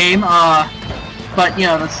a good game, but, you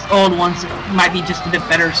know, the old ones might be just a bit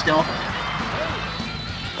better still.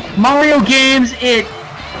 Mario games, it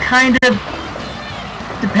kind of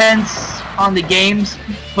depends on the games,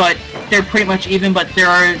 but they're pretty much even, but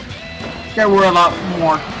there were a lot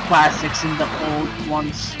more classics in the old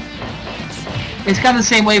ones. It's kind of the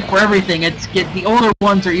same way for everything. The older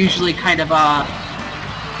ones are usually kind of,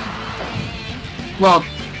 well,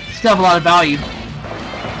 still have a lot of value.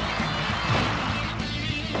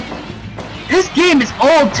 This game is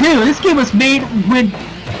old too. This game was made when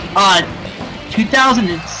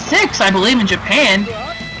 2006, I believe, in Japan,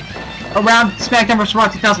 around SmackDown vs. Raw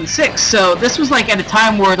 2006. So this was like at a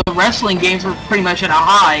time where the wrestling games were pretty much at a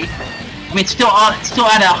high. I mean, still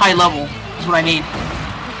at a high level is what I mean.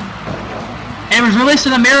 And it was released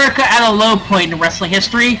in America at a low point in wrestling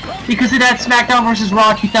history because it had SmackDown vs.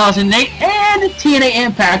 Raw 2008 and TNA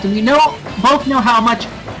Impact, and we both know how much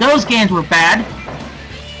those games were bad.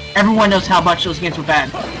 Everyone knows how much those games were bad.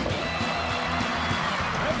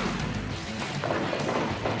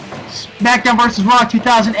 SmackDown vs. Raw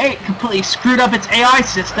 2008 completely screwed up its AI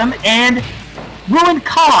system and ruined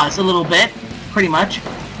Cause a little bit, pretty much,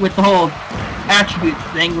 with the whole attribute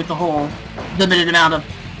thing, with the whole limited amount of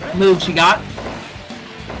moves you got.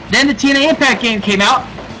 Then the TNA Impact game came out.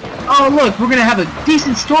 Oh look, we're gonna have a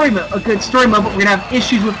decent story mode, a good story mode, but we're gonna have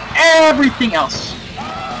issues with everything else.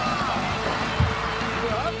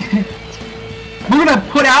 We're gonna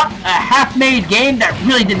put out a half-made game that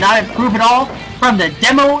really did not improve at all from the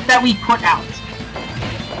demo that we put out.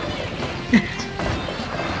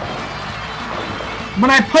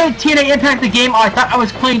 When I played TNA Impact the game, I thought I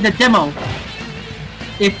was playing the demo.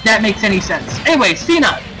 If that makes any sense. Anyway,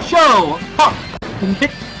 Cena, Show, Punk,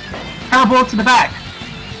 hit elbow to the back.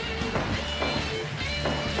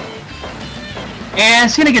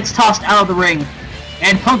 And Cena gets tossed out of the ring.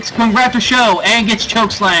 And Punk's going right after Show and gets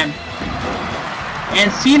chokeslammed.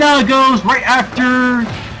 And Cena goes right after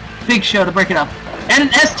Big Show to break it up. And an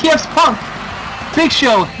STF's Punk. Big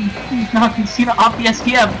Show knocking Cena off the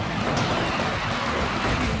STF.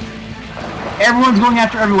 Everyone's going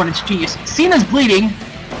after everyone. It's genius. Cena's bleeding.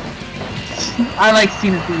 I like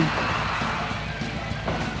Cena's bleeding.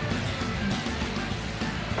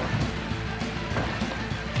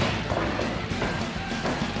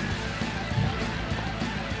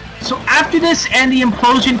 So after this and the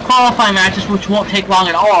Implosion qualifying matches, which won't take long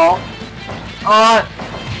at all,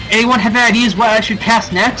 anyone have any ideas what I should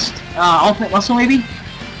cast next? Ultimate Muscle, maybe?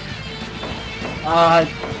 What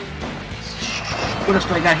else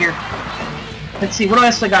do I got here? Let's see, what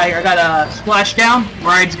else do I got here? I got a Splashdown,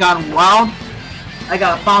 Ride's Gone Wild. I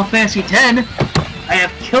got Final Fantasy X. I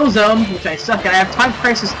have Killzone, which I suck at. I have Time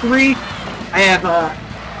Crisis 3. I have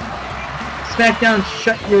SmackDown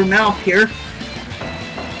Shut Your Mouth here.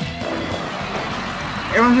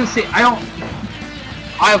 Everyone's gonna say I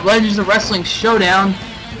have Legends of Wrestling Showdown,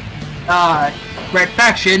 Red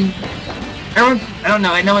Faction. I don't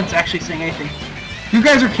know. No one's actually saying anything. You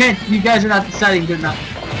guys are not deciding good enough.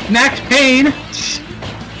 Max Payne,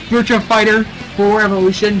 Virtua Fighter 4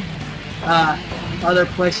 Evolution, other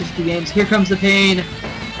PlayStation games. Here Comes the Pain,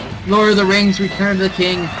 Lord of the Rings, Return of the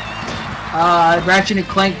King, Ratchet and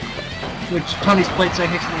Clank, which Tony's played, so I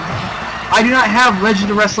can't explain. I do not have Legends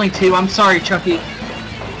of Wrestling 2. I'm sorry, Chucky.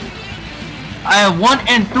 I have 1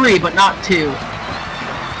 and 3, but not 2.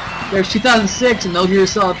 There's 2006 and Metal Gear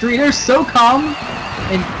Solid 3. There's SOCOM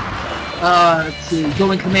and let's see,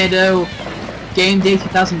 Golden Commando, Game Day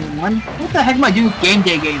 2001. What the heck am I doing with Game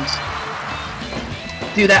Day games?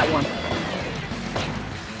 Do that one.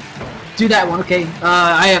 Do that one. Okay.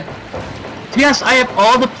 I have. Yes, I have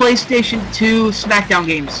all the PlayStation 2 SmackDown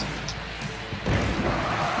games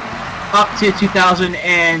up to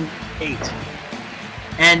 2008.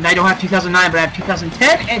 And I don't have 2009, but I have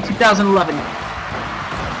 2010 and 2011.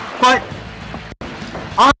 But,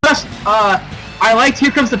 honest, I liked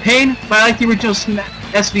Here Comes the Pain, but I like the original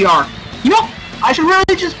SVR. You know, I should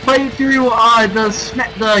really just play through the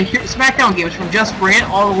SmackDown games from Just Bring It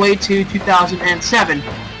all the way to 2007.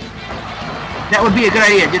 That would be a good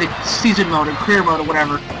idea. Do the season mode or career mode or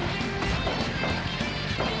whatever.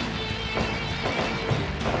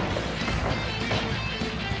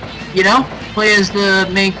 You know, play as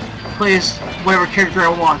whatever character I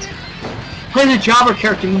want. Play as a jobber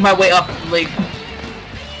character, move my way up the league.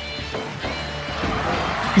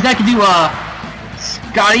 Because I could do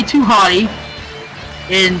Scotty Too Hottie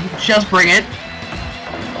in Just Bring It.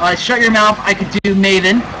 Shut Your Mouth, I could do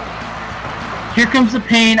Maven. Here Comes the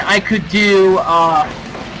Pain, I could do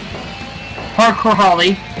Hardcore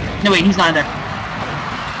Holly. No wait, he's not in there.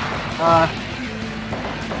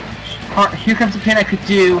 Here Comes the Pain, I could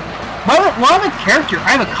do... Why am I a character? I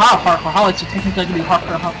have a cop, Hardcore Holly, so technically I can do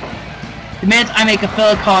Hardcore Holly. Demands I make a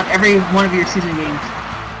fellow call in every one of your season games.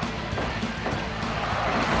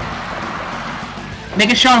 Make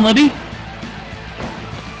a Sean Libby,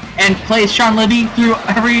 and play Sean Libby through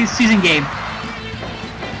every season game.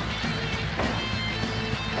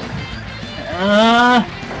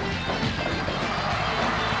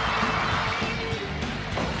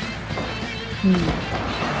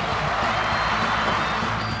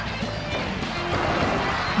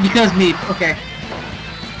 Because me, okay.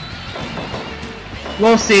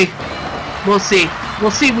 We'll see. We'll see.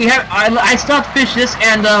 We'll see. I still have to finish this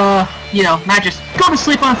and, you know, not just go to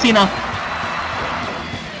sleep on Cena.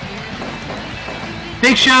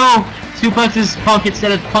 Big Show suplexes Punk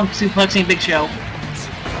instead of Punk suplexing Big Show.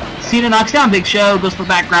 Cena knocks down Big Show, goes for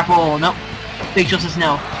back grapple. Nope. Big Show says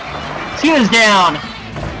no. Cena's down.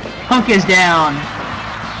 Punk is down.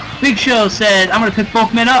 Big Show said, I'm gonna pick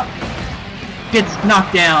both men up. Gets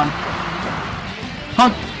knocked down.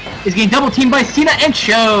 Punk is getting double teamed by Cena and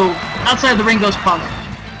Show. Outside of the ring goes Punk.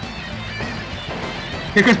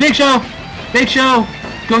 Here comes Big Show. Big Show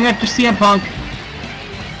going after CM Punk.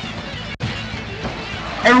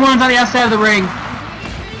 Everyone's on the outside of the ring.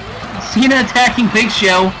 Cena attacking Big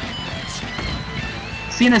Show.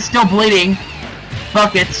 Cena's still bleeding.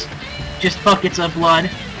 Buckets. Just buckets of blood.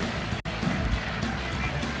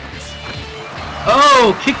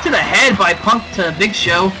 Oh, kick to the head by Punk to Big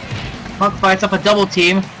Show. Punk fights up a double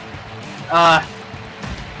team.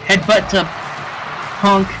 Headbutt to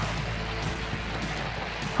Punk.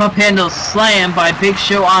 Pump handle slam by Big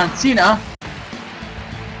Show on Cena.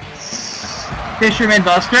 Fisherman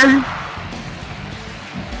Buster.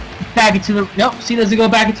 Back into the... Nope, Cena doesn't go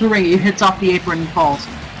back into the ring. He hits off the apron and falls.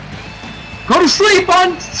 Go to sleep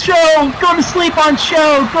on Show! Go to sleep on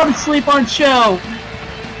Show! Go to sleep on Show!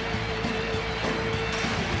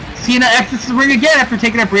 Cena exits the ring again after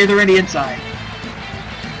taking a breather on the inside.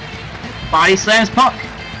 Body slams Punk.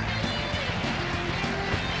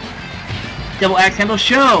 Double axe handle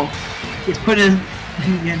Show. Gets put in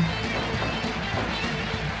again.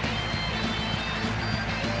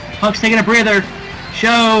 Punk's taking a breather.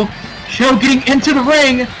 Show getting into the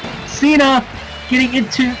ring. Cena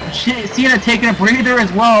taking a breather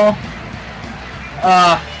as well.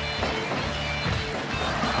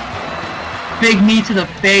 Big knee to the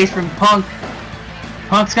face from Punk.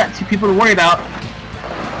 Punk's got two people to worry about.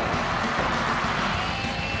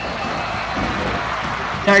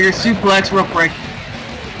 Tiger suplex, rope break.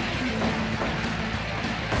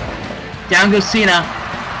 Down goes Cena.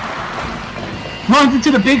 Runs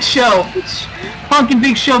into the Big Show. Punk and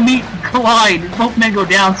Big Show meet and collide. Both men go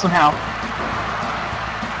down somehow.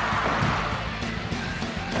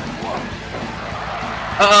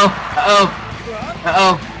 Uh-oh.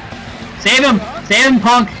 Save him! Save him,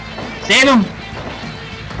 Punk! Save him!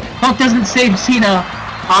 Punk doesn't save Cena,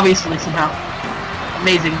 obviously, somehow.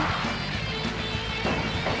 Amazing.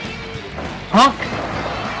 Punk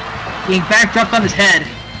being backdropped on his head.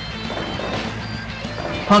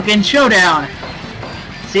 Punk in showdown.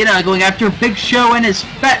 Cena going after Big Show and his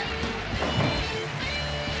fat.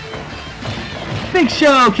 Big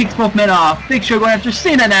Show kicks both men off. Big Show going after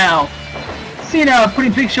Cena now. Cena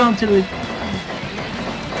putting Big Show into the...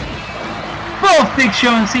 Both Big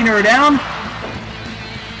Show and Cena are down.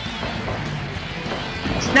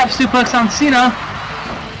 Snap suplex on Cena.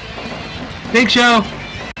 Big Show.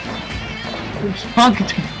 Punk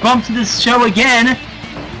bumps this Show again.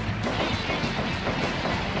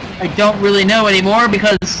 I don't really know anymore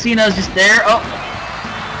because Cena's just there. Oh.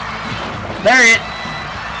 There it.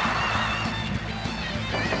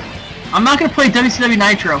 I'm not gonna play WCW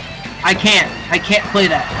Nitro. I can't play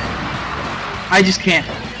that. I just can't.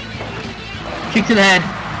 Kick to the head.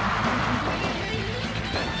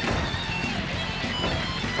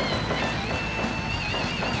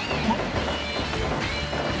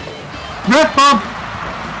 Ref bump.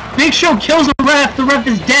 Big Show kills the ref. The ref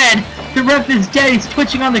is dead. The ref is dead. He's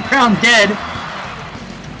twitching on the ground, dead.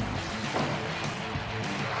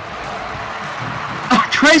 Oh,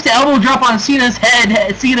 tries to elbow drop on Cena's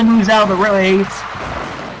head. Cena moves out of the way.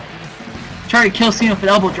 Try to kill Cena with an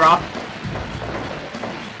elbow drop.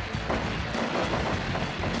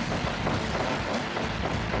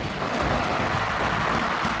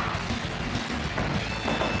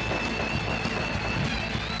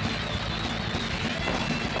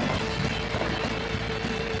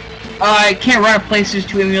 I can't run a PlayStation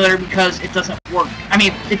 2 emulator because it doesn't work. I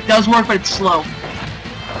mean, it does work, but it's slow.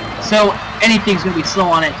 So, anything's gonna be slow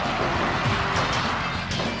on it.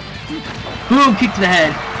 Boom, kick to the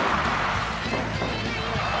head.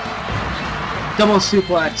 Double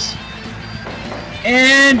suplex.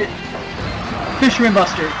 And Fisherman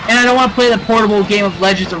Buster. And I don't want to play the portable game of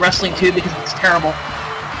Legends of Wrestling 2 because it's terrible.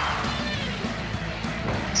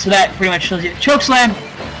 So that pretty much shows you. Chokeslam.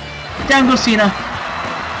 Down goes Cena.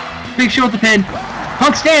 Big Show with the pin.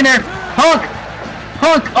 Punk, stand there. Punk.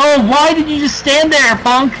 Punk. Oh, why did you just stand there,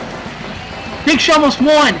 Punk? Big Show almost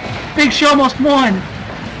won. Big Show almost won.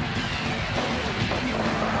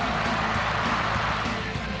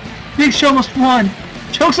 Big Show almost won.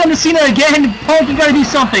 Chokes on to Cena again. Punk, you gotta do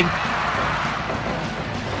something.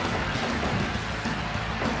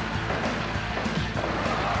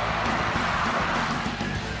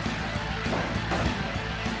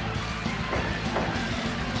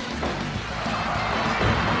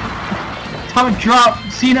 Atomic drop.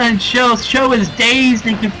 Cena and Show. Show is dazed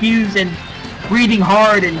and confused and breathing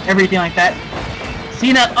hard and everything like that.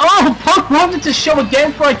 Cena. Oh, Punk runs into Show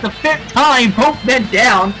again for like the 5th time. Both men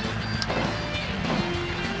down.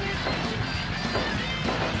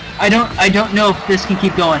 I don't know if this can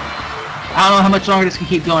keep going. I don't know how much longer this can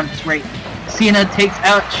keep going at this rate. Cena takes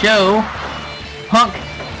out Show. Punk.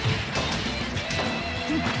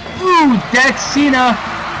 Ooh, Dex, Cena.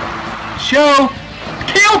 Show.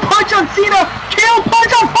 KO punch on Cena! KO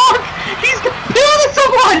punch on Punk! He's pinning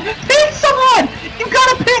someone! Pin someone! You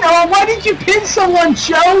gotta pin! Oh, why did you pin someone,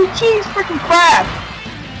 Joe? Jeez, freaking crap!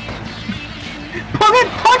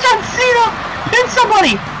 Punch on Cena! Pin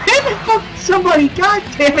somebody! Pin somebody! God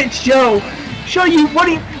damn it, Joe! Show you what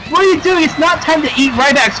are you doing? It's not time to eat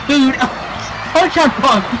Ryback's food. Punch on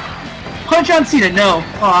Punk! Punch on Cena! No.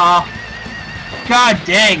 God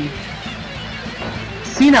dang.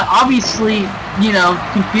 Cena obviously, you know,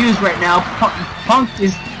 confused right now. Punk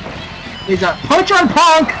is a punch on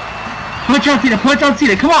Punk! Punch on Cena, punch on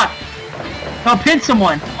Cena, come on! I'll pin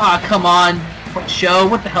someone. Ah, come on. Show,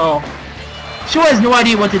 what the hell? Show has no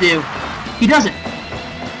idea what to do. He doesn't.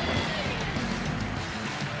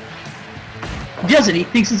 He doesn't, he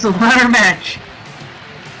thinks it's a ladder match.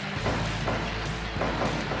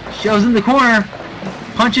 Show's in the corner.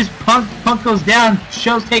 Punches Punk, Punk goes down.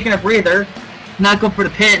 Show's taking a breather. Not go for the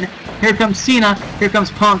pin. Here comes Cena. Here comes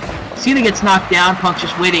Punk. Cena gets knocked down. Punk's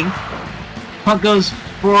just waiting. Punk goes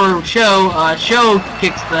for Show. Show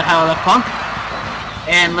kicks the hell out of Punk.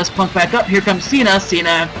 And lets Punk back up. Here comes Cena.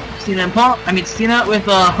 Cena and Punk. I mean Cena with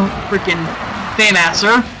a freaking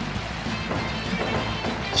Fameasser.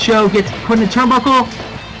 Show gets put in the turnbuckle.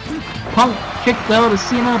 Punk kick though to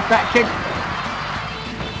Cena. Back kick.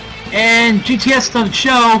 And GTS to the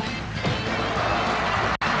Show.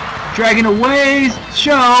 Dragging away,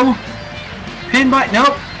 Show. Pin by,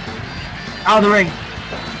 nope. Out of the ring.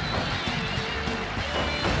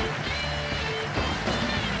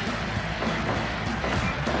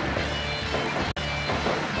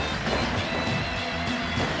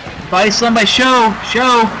 Body slam by Show.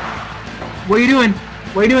 Show. What are you doing?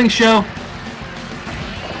 What are you doing, Show?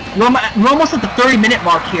 We're almost at the 30-minute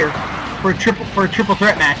mark here for a triple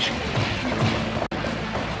threat match.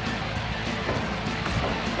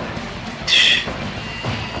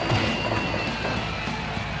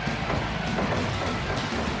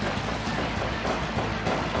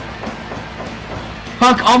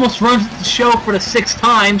 Punk almost runs the Show for the 6th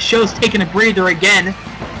time. Show's taking a breather again.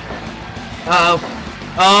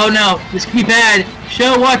 Oh no, this could be bad.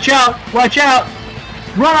 Show, watch out, watch out.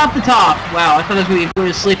 Run off the top. Wow, I thought this was going to go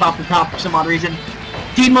to sleep off the top for some odd reason.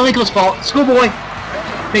 Dean Malenko's fault. Schoolboy.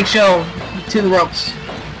 Big Show to the ropes.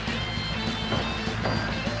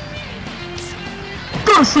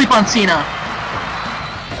 Go to sleep on Cena.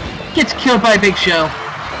 Gets killed by Big Show.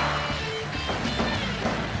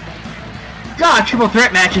 God, triple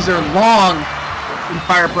threat matches are long in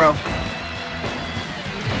Fire Pro.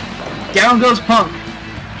 Down goes Punk.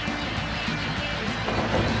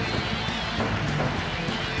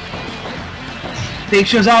 Big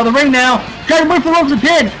Show's out of the ring now. Trying to wait for ropes to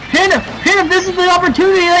pin. Pin him! Pin him! This is the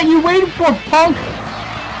opportunity that you waited for, Punk!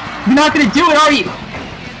 You're not gonna do it, are you?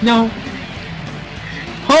 No.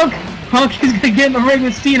 Punk Punk is gonna get in the ring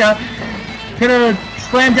with Cena. Gonna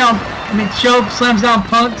slam down. Show slams down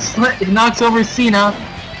Punk. Knocks over Cena.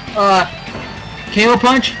 KO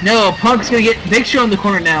punch? No, Punk's gonna get Big Show in the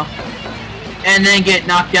corner now. And then get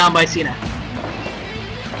knocked down by Cena.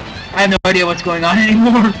 I have no idea what's going on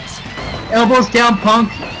anymore. Elbows down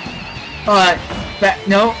Punk.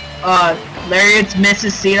 Lariats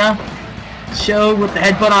misses Cena. Show with the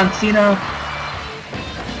headbutt on Cena.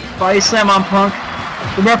 Body slam on Punk.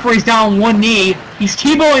 The referee's down on one knee. He's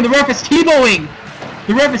T-bowing. The ref is T-bowing.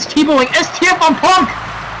 The ref is T-bowing. STF on Punk.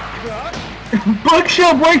 Big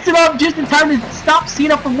Show breaks it up just in time to stop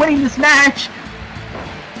Cena from winning this match.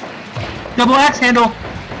 Double axe handle.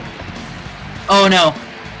 Oh no.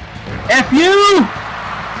 F you!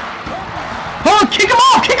 Punk, kick him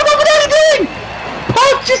off! Kick him off without anything!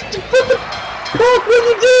 Punk, just Punk, what'd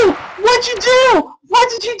you do? What'd you do? What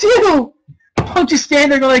did you do? Punk just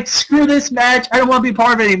stand there going like, screw this match. I don't want to be a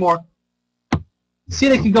part of it anymore.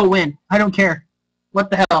 Cena can go win. I don't care. What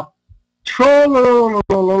the hell? Troll.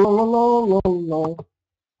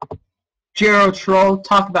 Jero troll.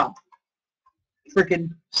 Talk about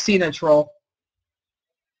freaking Cena troll.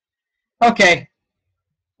 Okay.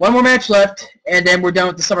 One more match left, and then we're done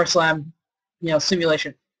with the SummerSlam,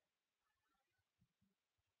 simulation.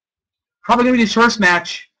 Probably going to be his first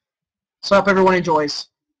match, so I hope everyone enjoys.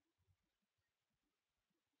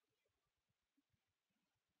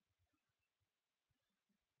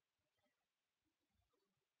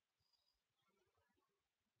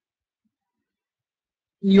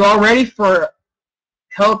 You all ready for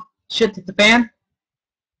help shit hit the fan?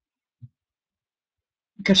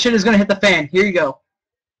 Because shit is going to hit the fan. Here you go.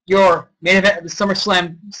 Your main event of the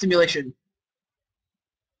SummerSlam simulation.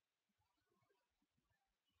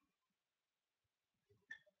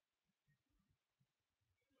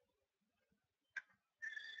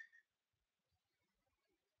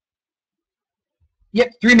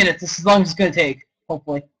 Yep, 3 minutes. This is as long as it's going to take,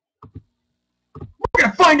 hopefully. We're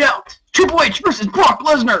going to find out! Triple H versus Brock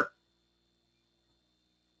Lesnar!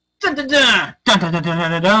 Dun-dun-dun!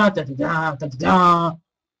 Dun-dun-dun-dun-dun-dun! Dun-dun-dun! Dun-dun-dun!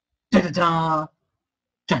 Dun-dun-dun!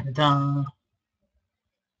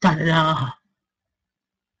 Dun-dun-dun!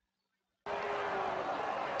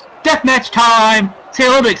 Deathmatch time! Say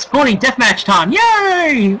hello to Exploding Deathmatch time!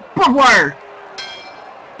 Yay! Barbed wire!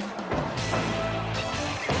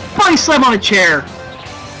 Body slam on a chair!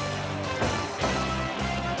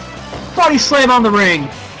 Body slam on the ring!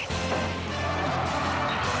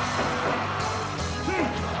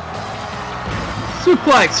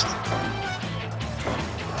 Suplexed!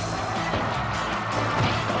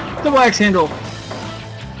 Double axe handle!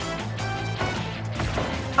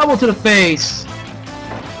 Elbow to the face!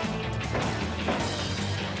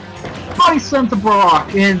 Body slam to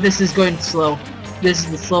Brock! And this is going slow. This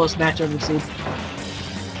is the slowest match I've ever seen.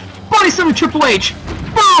 Body slam to Triple H!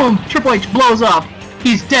 Boom! Triple H blows up.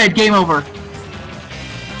 He's dead. Game over.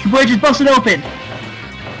 Triple H is busted open.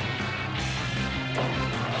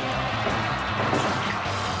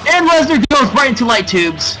 And Lesnar goes right into light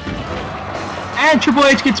tubes. And Triple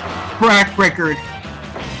H gets backbreakered.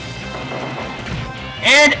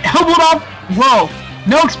 And elbowed off. Whoa.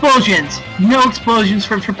 No explosions. No explosions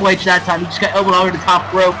from Triple H that time. He just got elbowed over the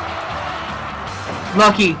top rope.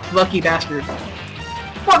 Lucky bastard.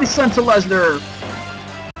 Body slam to Lesnar.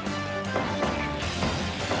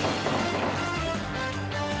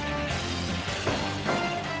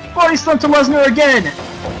 Body slam to Lesnar again.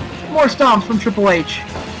 More stomps from Triple H.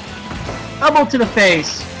 Elbow to the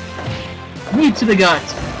face. Knee to the gut.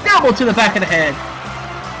 Elbow to the back of the head.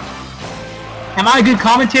 Am I a good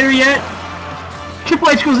commentator yet? Triple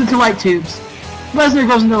H goes into light tubes. Lesnar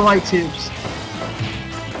goes into light tubes.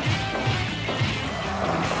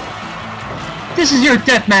 This is your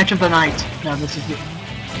death match of the night. No, this is it.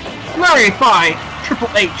 Lariat by Triple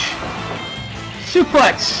H.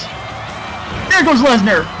 Suplex. There goes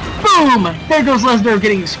Lesnar. Boom! There goes Lesnar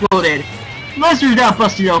getting exploded. Lesnar's now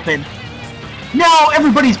busted open. Now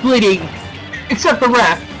everybody's bleeding. Except the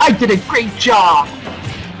ref. I did a great job.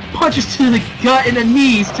 Punches to the gut and the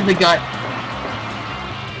knees to the gut.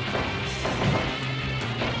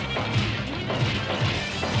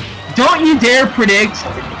 Don't you dare predict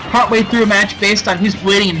partway through a match based on who's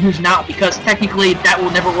bleeding and who's not, because technically that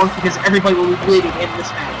will never work because everybody will be bleeding in this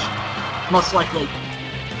match. Most likely.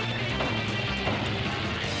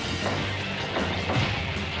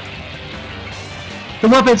 The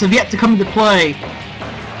weapons have yet to come into play.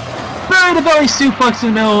 Bury the belly suplex in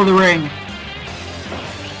the middle of the ring.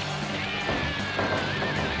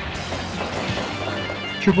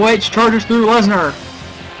 Triple H charges through Lesnar.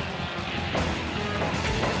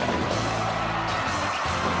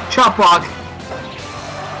 Chop block.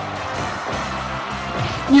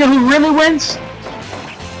 You know who really wins?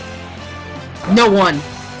 No one.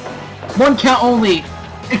 One count only.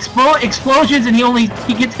 Explosions, and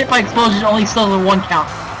he gets hit by explosions, only still in one count.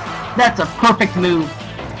 That's a perfect move.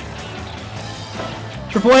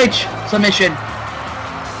 Triple H submission.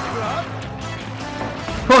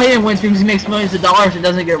 Cole Hayden wins because he makes millions of dollars and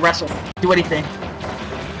doesn't get wrestled. Do anything.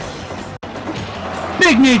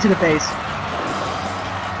 Big knee to the face.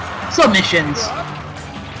 Submissions.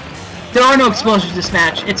 There are no explosions this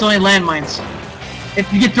match. It's only landmines.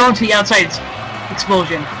 If you get thrown to the outside, it's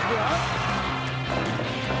explosion.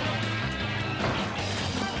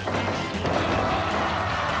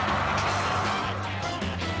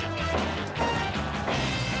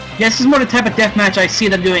 Yeah, this is more the type of death match I see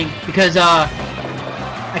them doing because I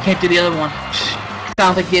can't do the other one. I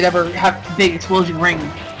don't think they'd ever have a big explosion ring.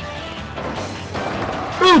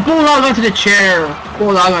 Ooh, bulldog onto the chair.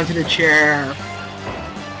 Bulldog onto the chair.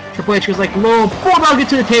 Triple H goes like, low, bulldog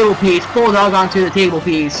into the table piece. Bulldog onto the table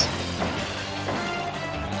piece.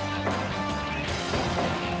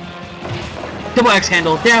 Double X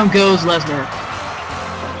handle. Down goes Lesnar.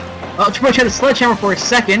 Oh, Triple H had a sledgehammer for a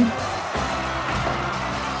second.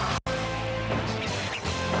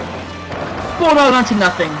 Bulldog onto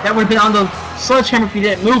nothing. That would have been on the sledgehammer if you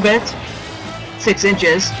didn't move it. 6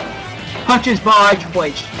 inches. Punches by Triple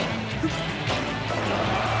H.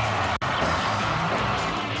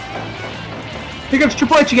 Here comes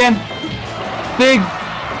Triple H again. Big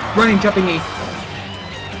running jumping knee.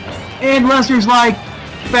 And Lesnar's like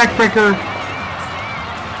backbreaker.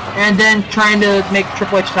 And then trying to make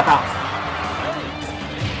Triple H step out.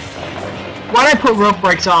 Why did I put rope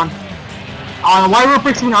breaks on? Why rope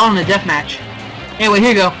breaks even on in a death match? Anyway, here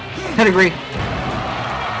you go. Pedigree.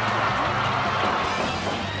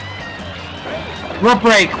 Rope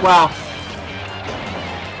break. Wow.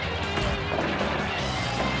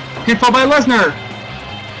 Pinfall by Lesnar.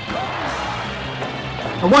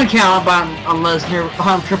 A 1 count on Lesnar.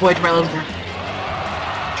 Triple H by Lesnar.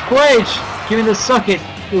 Triple H giving the suck it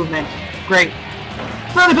movement. Great.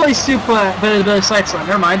 Not a belly soup, but a belly side slam.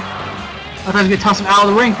 Never mind. I thought I was gonna toss him out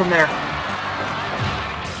of the ring from there.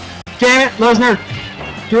 Damn it, Lesnar.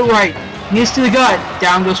 Do it right. Knees to the gut.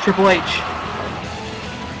 Down goes Triple H.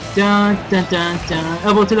 Dun dun dun dun.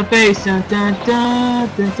 Elbow to the face. Dun dun dun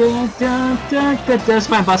dun dun dun dun dun dun.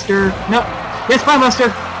 Spine buster. Nope. Yes, spine buster.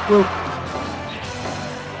 Whoa.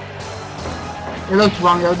 It looks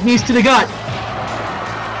wrong though. Knees to the gut.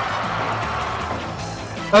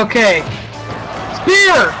 Okay.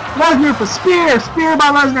 Spear! Lesnar for spear! Spear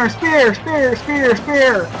by Lesnar! Spear! Spear! Spear!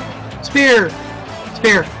 Spear! Spear!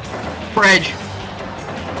 Spear! For Edge.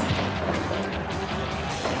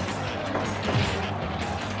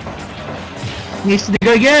 Needs to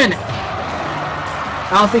go again.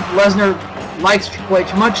 I don't think Lesnar likes Triple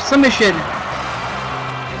H much. Submission.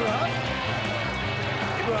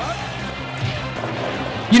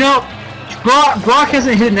 You know, Brock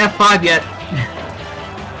hasn't hit an F5 yet.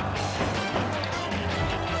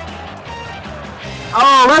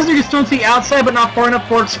 Oh, Lesnar gets thrown to the outside, but not far enough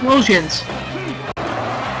for explosions.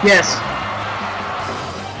 Yes.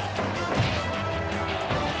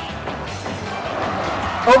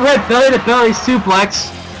 Overhead belly to belly suplex.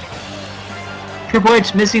 Triple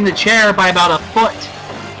H missing the chair by about a foot.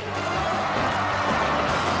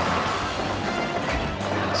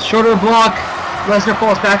 Shoulder block. Lesnar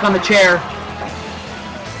falls back on the chair.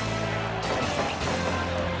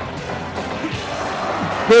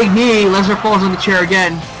 Big knee. Lesnar falls on the chair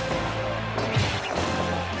again.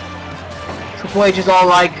 Triple H is all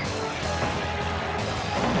like,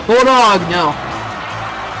 Bulldog, no.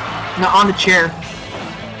 Not on the chair.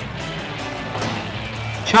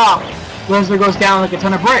 Chop. Lesnar goes down like a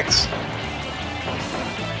ton of bricks.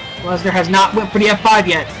 Lesnar has not went for the F5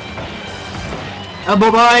 yet.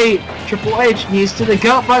 Elbow by Triple H. Knees to the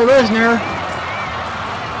gut by Lesnar.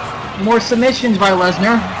 More submissions by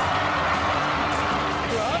Lesnar.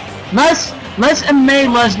 Less MMA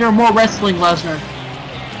Lesnar, more wrestling Lesnar.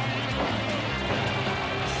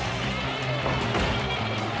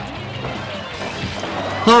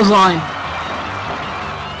 Clothesline.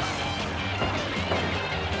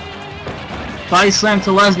 Body slam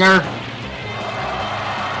to Lesnar.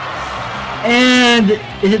 And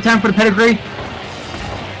is it time for the pedigree?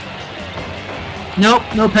 Nope,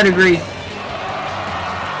 no pedigree. Is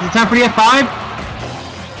it time for the F5?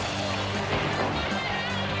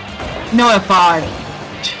 No F5.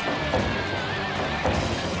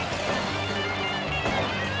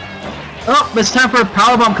 Oh, it's time for a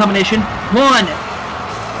powerbomb combination. 1,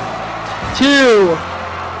 2,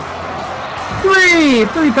 3!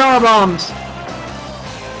 3 powerbombs.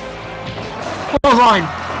 Clothesline.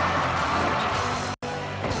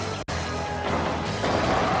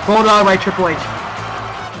 Bulldog by Triple H.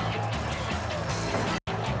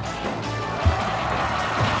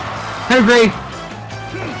 Pedigree.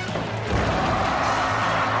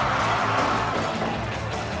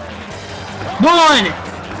 1,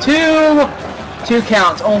 2, 2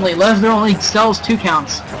 counts only. Lesnar only sells 2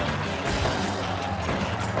 counts.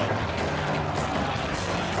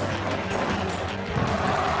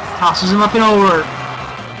 Tosses him up and over.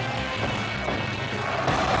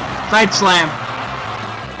 Side slam.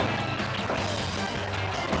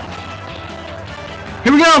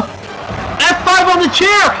 Here we go. F5 on the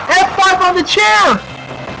chair. F5 on the chair.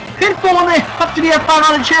 Pinfall on the up to the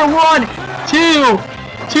F5 on the chair. 1,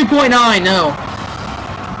 2, 2.9. No.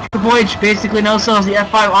 Triple H basically no sells the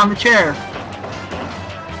F5 on the chair.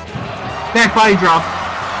 Back body drop.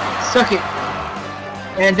 Suck it.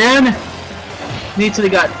 And then knee to the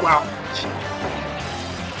gut. Wow.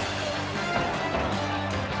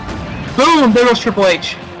 Boom! There goes Triple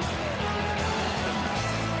H.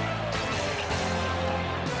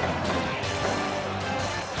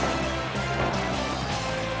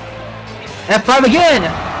 F5 again!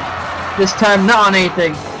 This time not on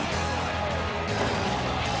anything.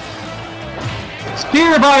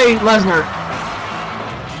 Spear by Lesnar.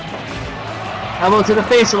 Elbow to the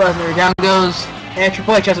face of Lesnar. Down goes and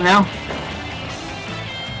Triple H has it now.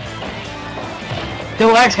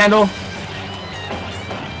 Double axe handle.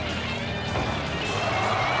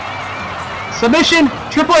 Submission.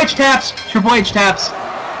 Triple H taps. Triple H taps.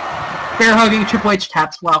 Bear hugging. Triple H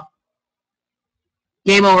taps. Wow.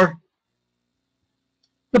 Game over.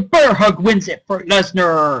 The bear hug wins it for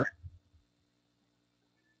Lesnar.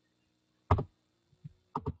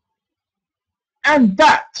 And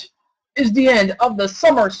that is the end of the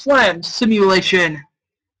SummerSlam simulation.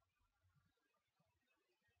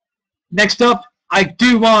 Next up, I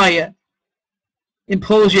do my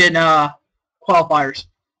implosion qualifiers.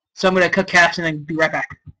 So I'm going to cut caps and then be right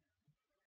back.